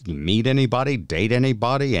 do you meet anybody, date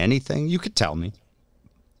anybody, anything? You could tell me.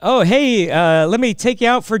 Oh, hey, let me take you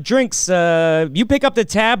out for drinks. You pick up the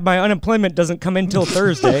tab. My unemployment doesn't come in till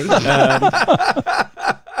Thursday.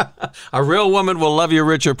 A real woman will love you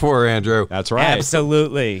rich or poor, Andrew. That's right.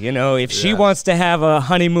 Absolutely. If she wants to have a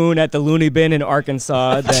honeymoon at the Looney Bin in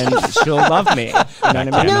Arkansas, then she'll love me. You know what I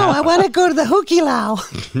mean? No, I want to go to the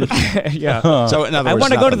Hukilau. Yeah. So in other I words,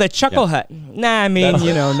 want to go to nothing. the Chuckle Hut. Nah,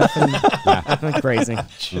 nothing crazy.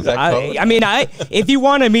 If you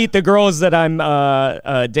want to meet the girls that I'm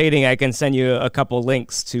dating, I can send you a couple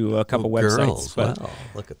links to a couple websites. Girls. But, wow,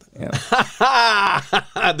 look at that.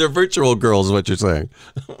 Yeah. They're virtual girls, is what you're saying.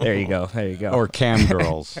 There you go. Or cam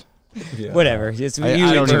girls. Whatever. I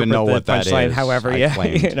don't even know what that is. However, Yeah.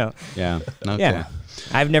 Okay. Yeah.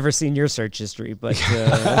 I've never seen your search history, but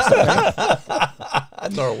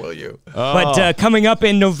nor will you. But coming up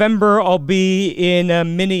in November, I'll be in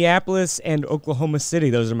Minneapolis and Oklahoma City.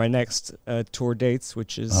 Those are my next tour dates,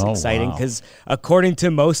 which is exciting because according to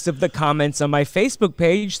most of the comments on my Facebook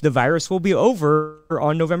page, the virus will be over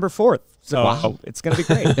on November 4th. So it's going to be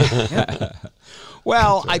great. Yeah.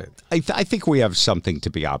 Well, I think we have something to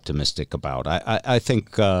be optimistic about. I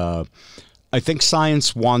think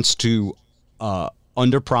science wants to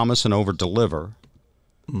underpromise and overdeliver,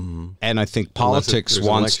 and I think politics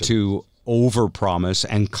wants to overpromise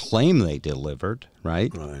and claim they delivered.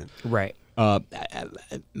 Right. Right.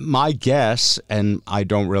 My guess, and I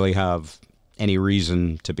don't really have any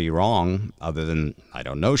reason to be wrong, other than I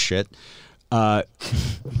don't know shit.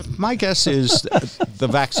 My guess is the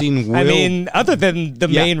vaccine will... other than the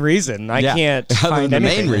main reason, I can't find the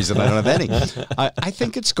anything. main reason, I don't have any. I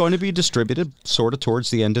think it's going to be distributed sort of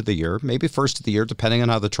towards the end of the year, maybe first of the year, depending on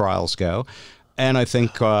how the trials go. And I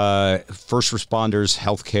think first responders,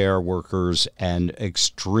 healthcare workers, and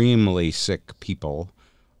extremely sick people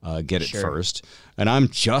get it first. And I'm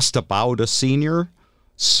just about a senior,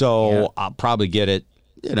 so I'll probably get it,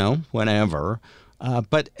 whenever.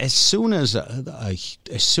 But as soon as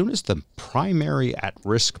the primary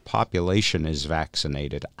at-risk population is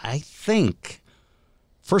vaccinated, I think,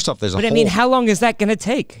 first off, there's a But how long is that going to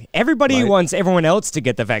take? Everybody wants everyone else to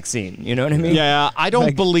get the vaccine. You know what I mean? Yeah, I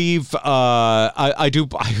don't believe. I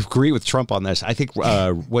agree with Trump on this. I think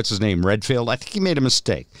what's his name, Redfield. I think he made a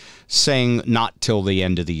mistake saying not till the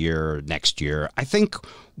end of the year next year. I think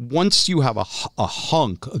once you have a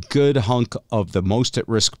good hunk of the most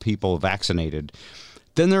at-risk people vaccinated,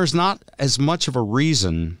 then there's not as much of a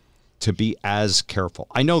reason to be as careful.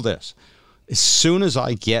 I know this. As soon as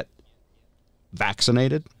I get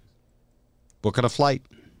vaccinated, booking a flight.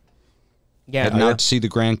 Yeah. Heading out to see the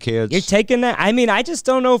grandkids. You're taking that? I just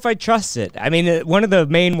don't know if I trust it. One of the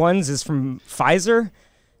main ones is from Pfizer.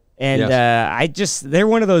 And they're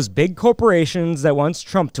one of those big corporations that wants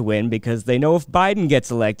Trump to win because they know if Biden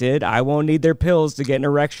gets elected, I won't need their pills to get an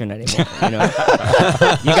erection anymore.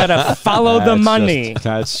 You got to follow the money.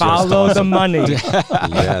 Follow the money.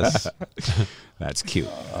 Yes. That's cute.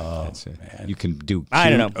 You can do cute,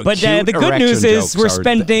 I don't know. But the good news is we're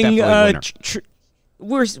spending...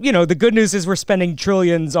 the good news is we're spending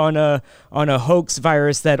trillions on a hoax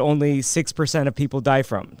virus that only 6% of people die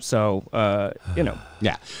from. So,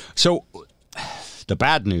 Yeah. So the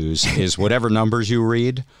bad news is whatever numbers you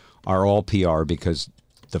read are all PR because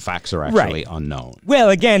the facts are actually unknown. Well,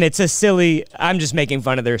 again, it's a silly... I'm just making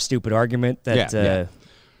fun of their stupid argument that...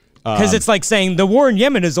 Because it's like saying the war in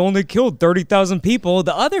Yemen has only killed 30,000 people.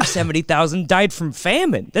 The other 70,000 died from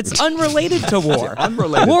famine. That's unrelated to war.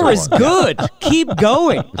 War is good. Keep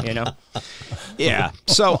going, Yeah.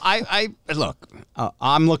 So I look,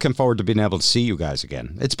 I'm looking forward to being able to see you guys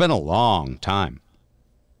again. It's been a long time.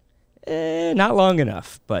 Not long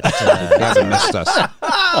enough, but you haven't missed us.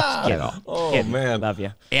 Man. Love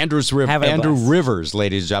you. Andrew Rivers,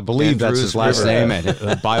 ladies. I believe that's his last name.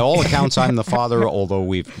 And by all accounts, I'm the father, although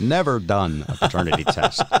we've never done a paternity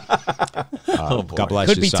test. God bless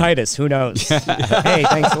you, Could be son. Titus. Who knows? Hey,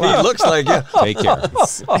 thanks a lot. He looks like you. Take care.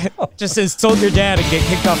 Just insult your dad and get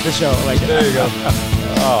kicked off the show. There you go.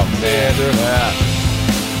 Oh, man.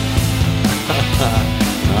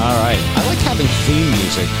 All right. I like having theme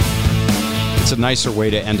music. It's a nicer way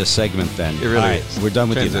to end a segment then. It really is. We're done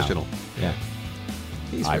with Transitional. you now.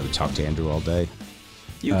 Yeah. I would talk to Andrew all day.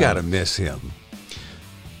 You got to miss him.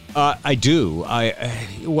 I do.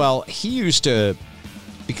 Well, he used to,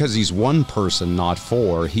 because he's one person, not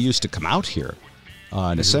four, he used to come out here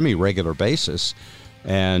on a semi-regular basis.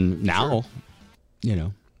 And now,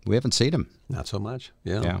 we haven't seen him. Not so much.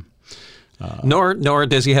 Yeah. Yeah. Nor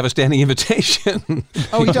does he have a standing invitation.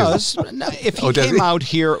 Oh, he does. No, if he does came he? out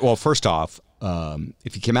here, well, first off,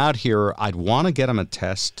 if he came out here, I'd want to get him a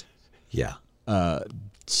test. Yeah.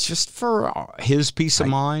 Just for his peace of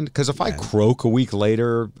mind. Because if I croak a week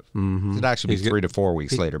later, it'd actually be 3 to 4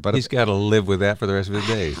 weeks later. But he's got to live with that for the rest of his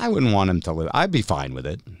days. I wouldn't want him to live. I'd be fine with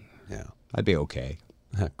it. Yeah. I'd be okay.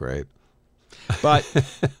 Great. But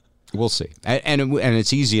we'll see. And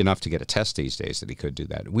it's easy enough to get a test these days that he could do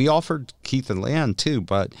that. We offered Keith and Leanne too,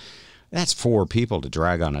 but that's 4 people to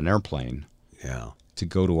drag on an airplane. Yeah. To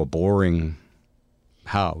go to a boring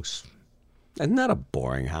house. And not a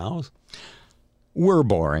boring house. We're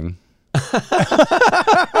boring.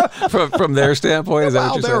 from their standpoint, is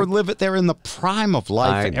that what you're saying? They're in the prime of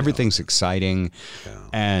life, and everything's exciting. Yeah.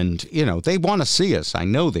 And, they want to see us. I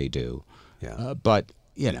know they do. Yeah. But,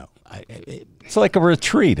 it's like a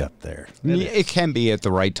retreat up there. It can be at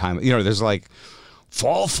the right time. There's like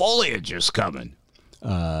fall foliage is coming.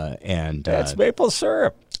 And that's maple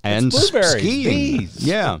syrup. And blueberries, skiing. bees.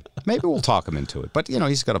 Yeah. Maybe we'll talk him into it. But,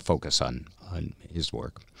 he's got to focus on his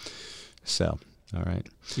work. So, all right.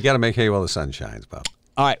 You got to make hay while the sun shines, Bob.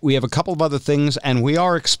 All right. We have a couple of other things, and we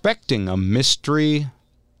are expecting a mystery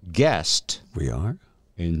guest. We are?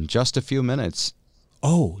 In just a few minutes.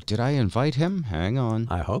 Oh, did I invite him? Hang on.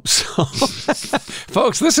 I hope so.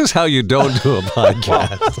 Folks, this is how you don't do a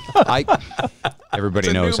podcast.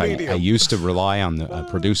 Everybody knows I used to rely on the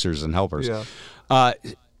producers and helpers. Yeah.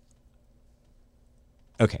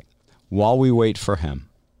 Okay. While we wait for him.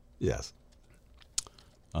 Yes.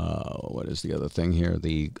 What is the other thing here?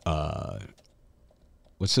 The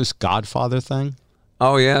what's this Godfather thing?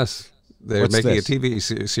 Oh, yes. They're making this? a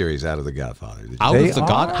TV series out of The Godfather.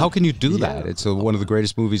 How can you do that? It's one of the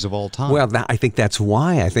greatest movies of all time. Well, I think that's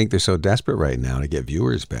why I think they're so desperate right now to get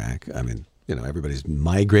viewers back. I mean, everybody's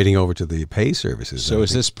migrating over to the pay services. So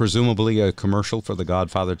is this presumably a commercial for the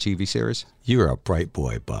Godfather TV series? You're a bright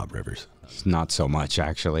boy, Bob Rivers. Not so much,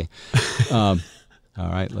 actually. All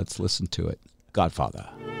right, let's listen to it. Godfather.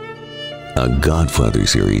 A Godfather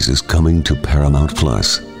series is coming to Paramount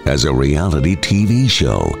Plus as a reality TV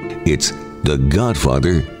show. It's The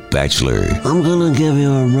Godfather Bachelor. I'm gonna give you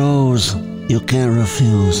a rose you can't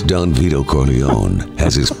refuse. Don Vito Corleone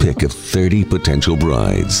has his pick of 30 potential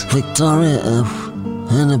brides. Victoria F.,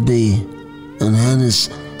 Hannah B., and Hannah's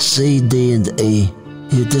C, D, and E.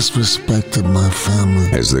 You disrespected my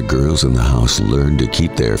family. As the girls in the house learn to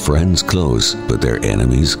keep their friends close, but their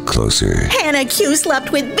enemies closer. Hannah Q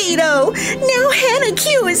slept with Vito. Now Hannah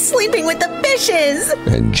Q is sleeping with the fishes.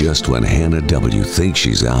 And just when Hannah W. thinks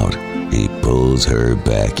she's out, he pulls her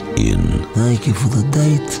back in. Thank you for the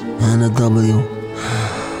date, Hannah W.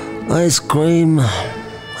 Ice cream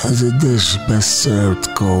as a dish best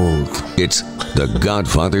served cold. It's The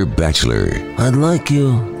Godfather Bachelor. I'd like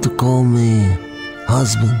you to call me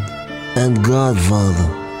husband and godfather.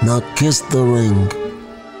 Now kiss the ring.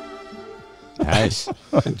 Nice.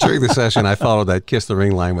 During the session, I followed that kiss the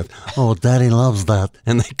ring line with, "Oh, Daddy loves that,"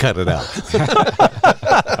 and they cut it out.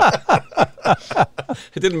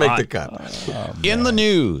 It didn't make the cut. In the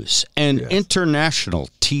news, an international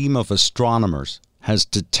team of astronomers has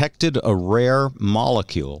detected a rare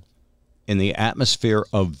molecule in the atmosphere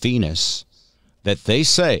of Venus that they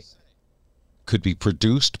say could be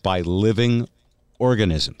produced by living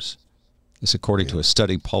organisms. This according to a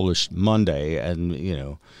study published Monday. And,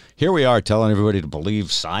 here we are telling everybody to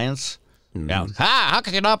believe science. Mm-hmm. Now, how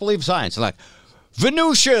can you not believe science? Like,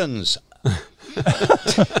 Venusians!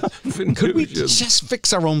 Could we just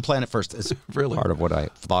fix our own planet first? It's really part of what I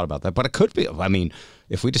thought about that. But it could be. I mean,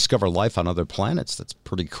 if we discover life on other planets, that's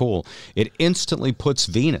pretty cool. It instantly puts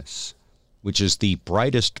Venus, which is the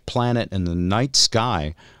brightest planet in the night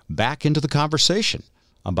sky, back into the conversation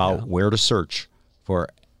about where to search for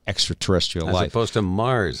extraterrestrial life. As opposed to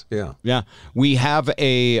Mars, yeah. Yeah. We have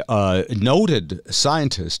a noted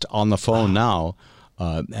scientist on the phone now,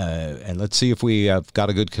 and let's see if we have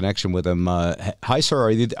got a good connection with him. Hi, sir.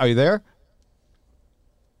 Are you there?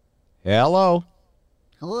 Hello?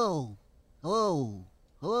 Hello? Hello?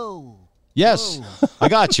 Hello? Yes, hello. I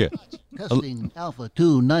got you. Testing Alpha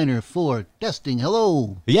 2 Niner 4. Testing.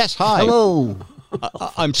 Hello? Yes, hi. Hello?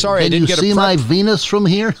 I'm sorry, I Can didn't you get see a my Venus from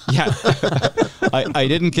here? Yeah, I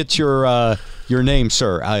didn't get your name,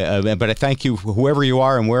 sir. But I thank you, whoever you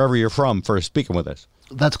are and wherever you're from, for speaking with us.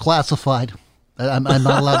 That's classified. I'm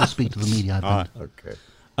not allowed to speak to the media. Okay.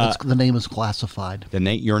 The name is classified.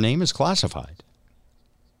 Your name is classified.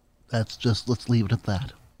 Let's leave it at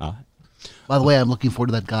that. By the way, I'm looking forward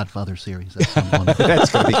to that Godfather series. That's going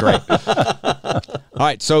to be great. All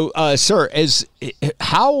right, so, sir,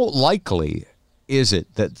 how likely is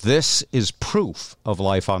it that this is proof of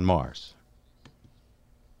life on Mars?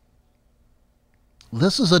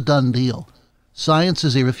 This is a done deal. Science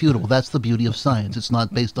is irrefutable. That's the beauty of science. It's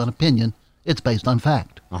not based on opinion. It's based on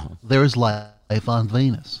fact. There is life on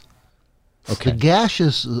Venus. Okay. The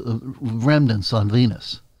gaseous remnants on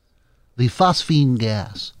Venus, the phosphine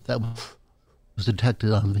gas that was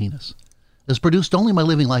detected on Venus, is produced only by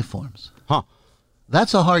living life forms. Huh.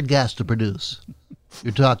 That's a hard gas to produce.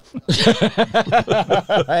 You're talking.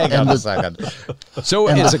 Hang on a second. So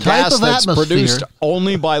it's a gas that's produced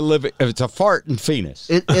only by living. It's a fart in Venus.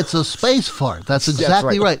 It's a space fart. That's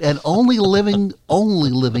exactly right. And only living.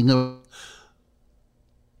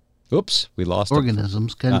 Oops, we lost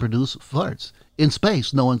organisms can produce farts. In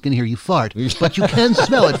space, no one can hear you fart, but you can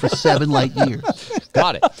smell it for 7 light years.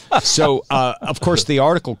 Got it. So, of course, the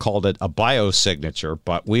article called it a biosignature,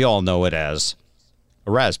 but we all know it as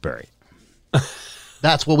a raspberry.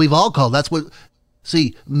 That's what we've all called.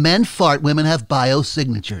 See, men fart, women have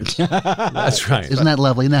biosignatures. That's right. Isn't that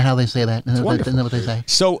lovely? Isn't that how they say that? Isn't that what they say?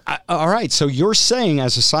 So, all right. So you're saying,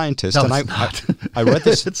 as a scientist, No, and it's not. I read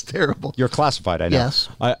this. It's terrible. You're classified, I know. Yes.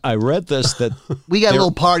 I read this that we got a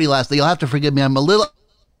little party last night. You'll have to forgive me. I'm a little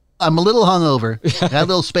hungover. I had a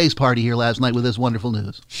little space party here last night with this wonderful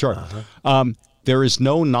news. Sure. There is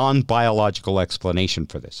no non-biological explanation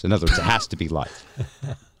for this. In other words, it has to be life.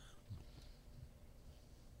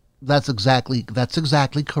 That's exactly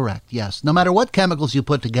correct. Yes. No matter what chemicals you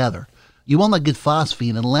put together, you won't get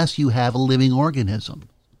phosphine unless you have a living organism.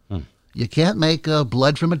 You can't make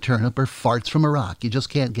blood from a turnip or farts from a rock. You just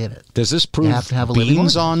can't get it. Does this prove you have to have a living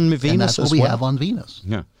beans organism. on Venus And that's what as we well? have on Venus.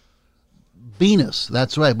 Yeah. Venus.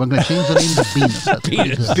 That's right. We're going to change the name to Venus. That's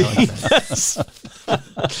Venus.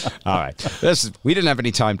 All right. We didn't have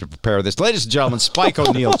any time to prepare this. Ladies and gentlemen, Spike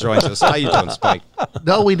O'Neill joins us. How you doing, Spike?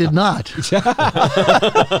 No, we did not.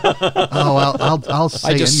 I'll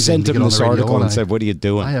say I just sent him this article and said, "What are you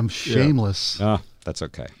doing?" I am shameless. Yeah. Oh, that's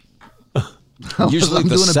okay. Usually I'm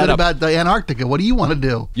doing a bit about the Antarctica. What do you want to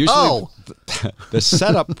do? Usually the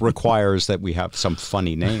setup requires that we have some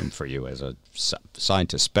funny name for you as a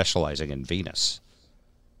scientist specializing in Venus.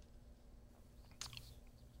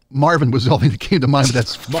 Marvin was the only thing that came to mind, but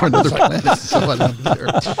that's for another planet. So I'm not there.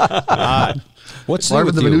 What's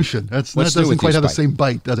Marvin the new with Venusian? you? That doesn't quite have the same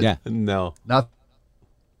bite, does it? Yeah. No. Nothing.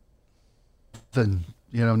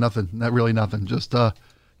 Nothing. Not really nothing. Just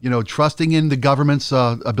trusting in the government's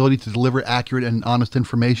ability to deliver accurate and honest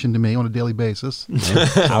information to me on a daily basis.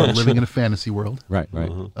 Living in a fantasy world. Right.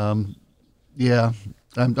 Yeah.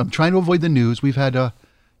 I'm trying to avoid the news. We've had, the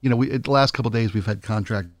last couple of days we've had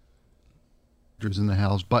contractors in the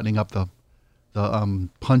house buttoning up the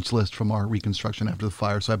punch list from our reconstruction after the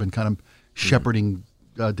fire. So I've been kind of shepherding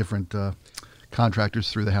different contractors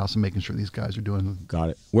through the house and making sure these guys are doing. Got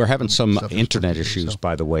it. We're having some internet issues,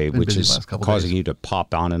 by the way, which is causing you to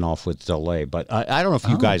pop on and off with delay. But I don't know if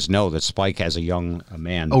you guys know that Spike has a young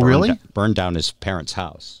man. Burned down his parents'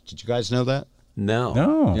 house. Did you guys know that?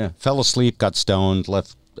 No. Yeah. Fell asleep, got stoned,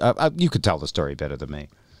 left. You could tell the story better than me.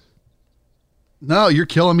 No, you're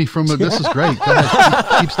killing me from this is great. Go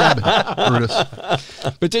ahead. Keep stabbing, Brutus.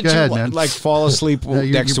 But did you fall asleep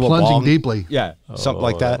next to a bong? You're plunging deeply. Yeah, something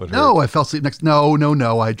like that. No, I fell asleep next. No.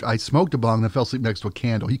 I smoked a bong and I fell asleep next to a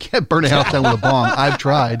candle. You can't burn a house down with a bong. I've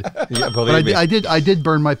tried. Yeah, but I did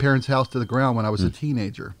burn my parents' house to the ground when I was a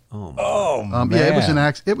teenager. Oh man. Yeah,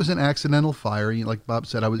 it was an accidental fire. Like Bob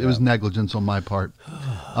said, it was negligence on my part.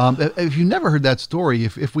 If you never heard that story,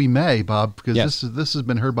 if we may, Bob, because this has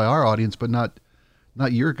been heard by our audience, but not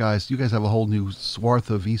your guys. You guys have a whole new swath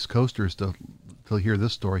of East Coasters to hear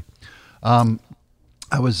this story. I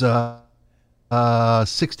was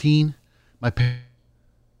 16. My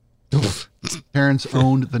parents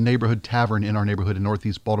owned the neighborhood tavern in our neighborhood in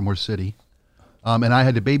Northeast Baltimore City. And I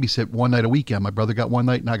had to babysit one night a weekend. My brother got one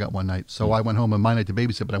night and I got one night. So I went home on my night to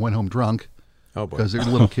babysit, but I went home drunk. Oh, boy. Because they're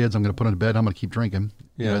little kids. I'm going to put them to bed. I'm going to keep drinking.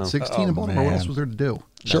 Yeah. At 16 in Baltimore, what else was there to do?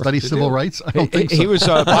 Sure. Study civil rights? I don't think so. He was,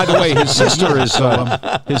 by the way, his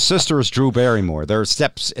sister is Drew Barrymore. Their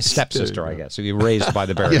stepsister, I guess. So he was raised by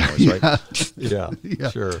the Barrymores, right? Yeah,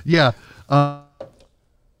 sure. Yeah.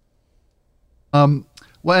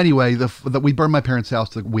 Well, anyway, we burned my parents'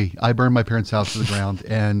 house I burned my parents' house to the ground,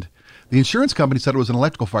 and the insurance company said it was an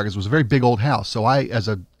electrical fire because it was a very big old house. So I, as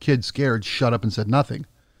a kid, scared, shut up and said nothing,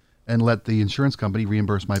 and let the insurance company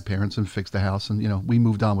reimburse my parents and fix the house, and we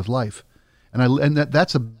moved on with life. And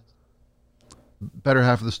that's a better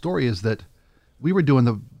half of the story is that we were doing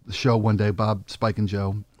the show one day, Bob, Spike, and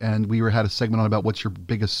Joe, and we had a segment on about what's your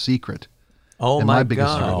biggest secret. Oh, and my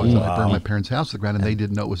biggest secret was that I burned wow. my parents' house to the ground, and they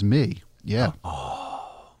didn't know it was me. Yeah.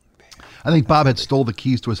 I think Bob had stole the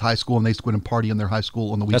keys to his high school, and they used to go in and party in their high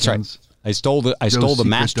school on the weekends. That's right. I stole the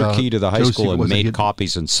master key to the high Joe's school secret and was that made he'd-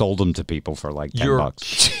 copies and sold them to people for like $10. You're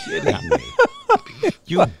kidding me.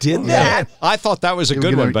 You did Yeah. that? I thought that was a They would good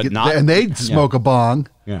get one, a- but get- not. And they'd smoke a bong.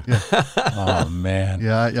 Yeah. Oh man.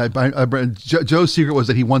 Yeah, Joe's secret was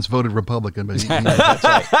that he once voted Republican, but he That's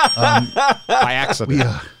right. By accident.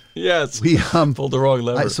 Yes. We pulled the wrong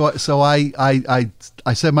lever.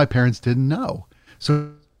 I said my parents didn't know.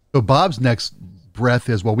 So Bob's next breath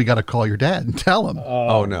is, well, we got to call your dad and tell him.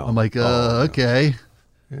 Oh no. I'm like, okay.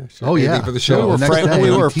 Yeah, sure. Oh Anything yeah. for the So show. the next day,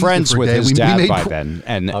 We were teased it friends for a with day. his We dad made by pr- then,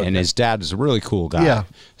 and his dad is a really cool guy. Yeah.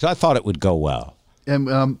 So I thought it would go well.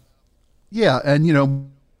 And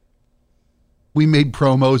we made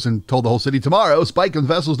promos and told the whole city tomorrow. Spike and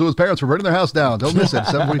Vessels to his parents for burning their house down. Don't miss it.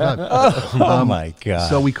 7:45. Oh my God.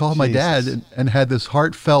 So we called my dad Jesus. and had this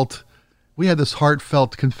heartfelt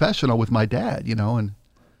confessional with my dad, and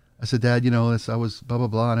I said, Dad, I was blah, blah,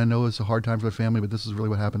 blah. And I know it's a hard time for the family, but this is really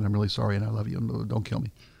what happened. I'm really sorry. And I love you. And don't kill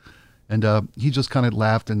me. And he just kind of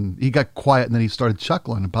laughed and he got quiet and then he started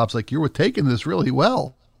chuckling. And Pop's like, you were taking this really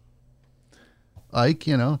well, Ike,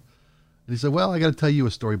 And he said, well, I got to tell you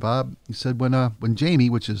a story, Bob. He said, when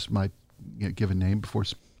Jamie, which is my given name before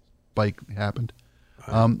Spike happened,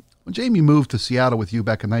 when Jamie moved to Seattle with you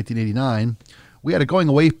back in 1989, we had a going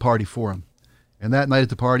away party for him. And that night at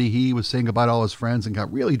the party, he was saying goodbye to all his friends and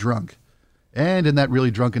got really drunk. And in that really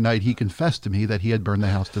drunken night, he confessed to me that he had burned the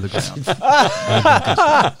house to the ground.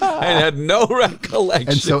 And had no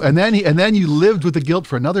recollection. And then you lived with the guilt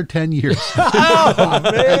for another 10 years. Oh,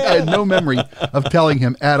 man. I had no memory of telling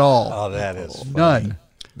him at all. Oh, that is none.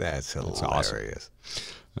 That's hilarious.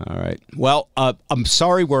 All right. Well, I'm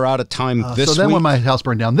sorry we're out of time this So then week. when my house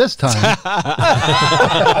burned down this time,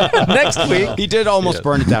 Next week. He did almost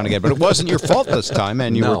burn it down again, but it wasn't your fault this time,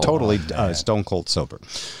 and you No. were totally stone cold sober.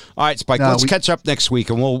 All right, Spike, No, let's we- catch up next week,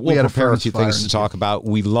 and we'll we had a prepare a furnace few fire things to talk about.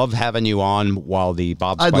 We love having you on while the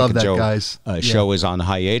Bob, I'd Spike, love and that, Joe guys. show is on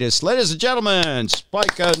hiatus. Ladies and gentlemen,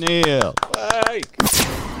 Spike O'Neill.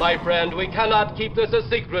 My friend, we cannot keep this a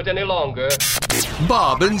secret any longer.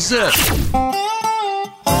 Bob and Zip.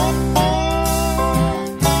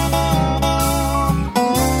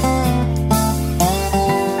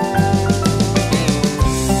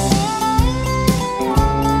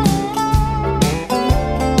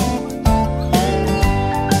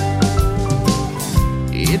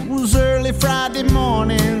 It was early Friday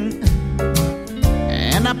morning,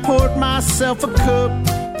 and I poured myself a cup,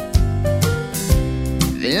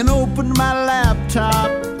 then opened my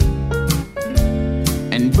laptop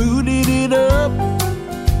and booted it up.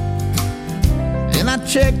 Then I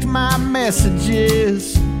checked my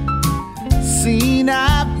messages, seen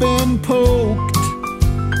I've been poked.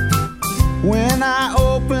 When I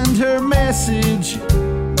opened her message,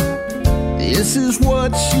 this is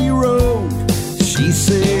what she wrote. She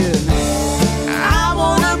said, I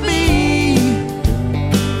wanna be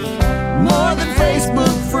more than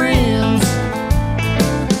Facebook friends,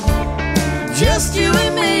 just you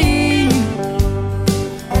and me,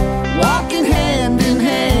 walking hand in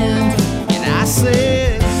hand. And I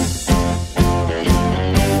said,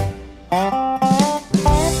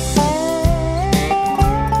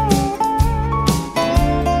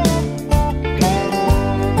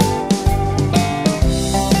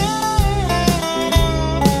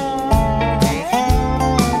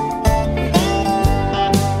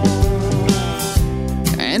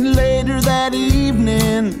 and later that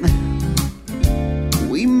evening,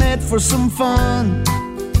 we met for some fun.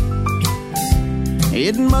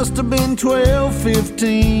 It must have been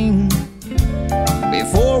 12:15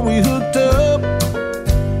 before we hooked up.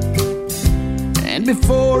 And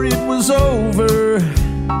before it was over,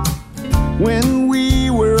 when we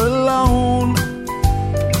were alone,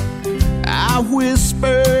 I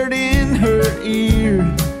whispered in her ear,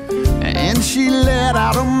 and she let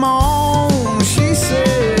out a moan. She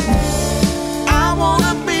said,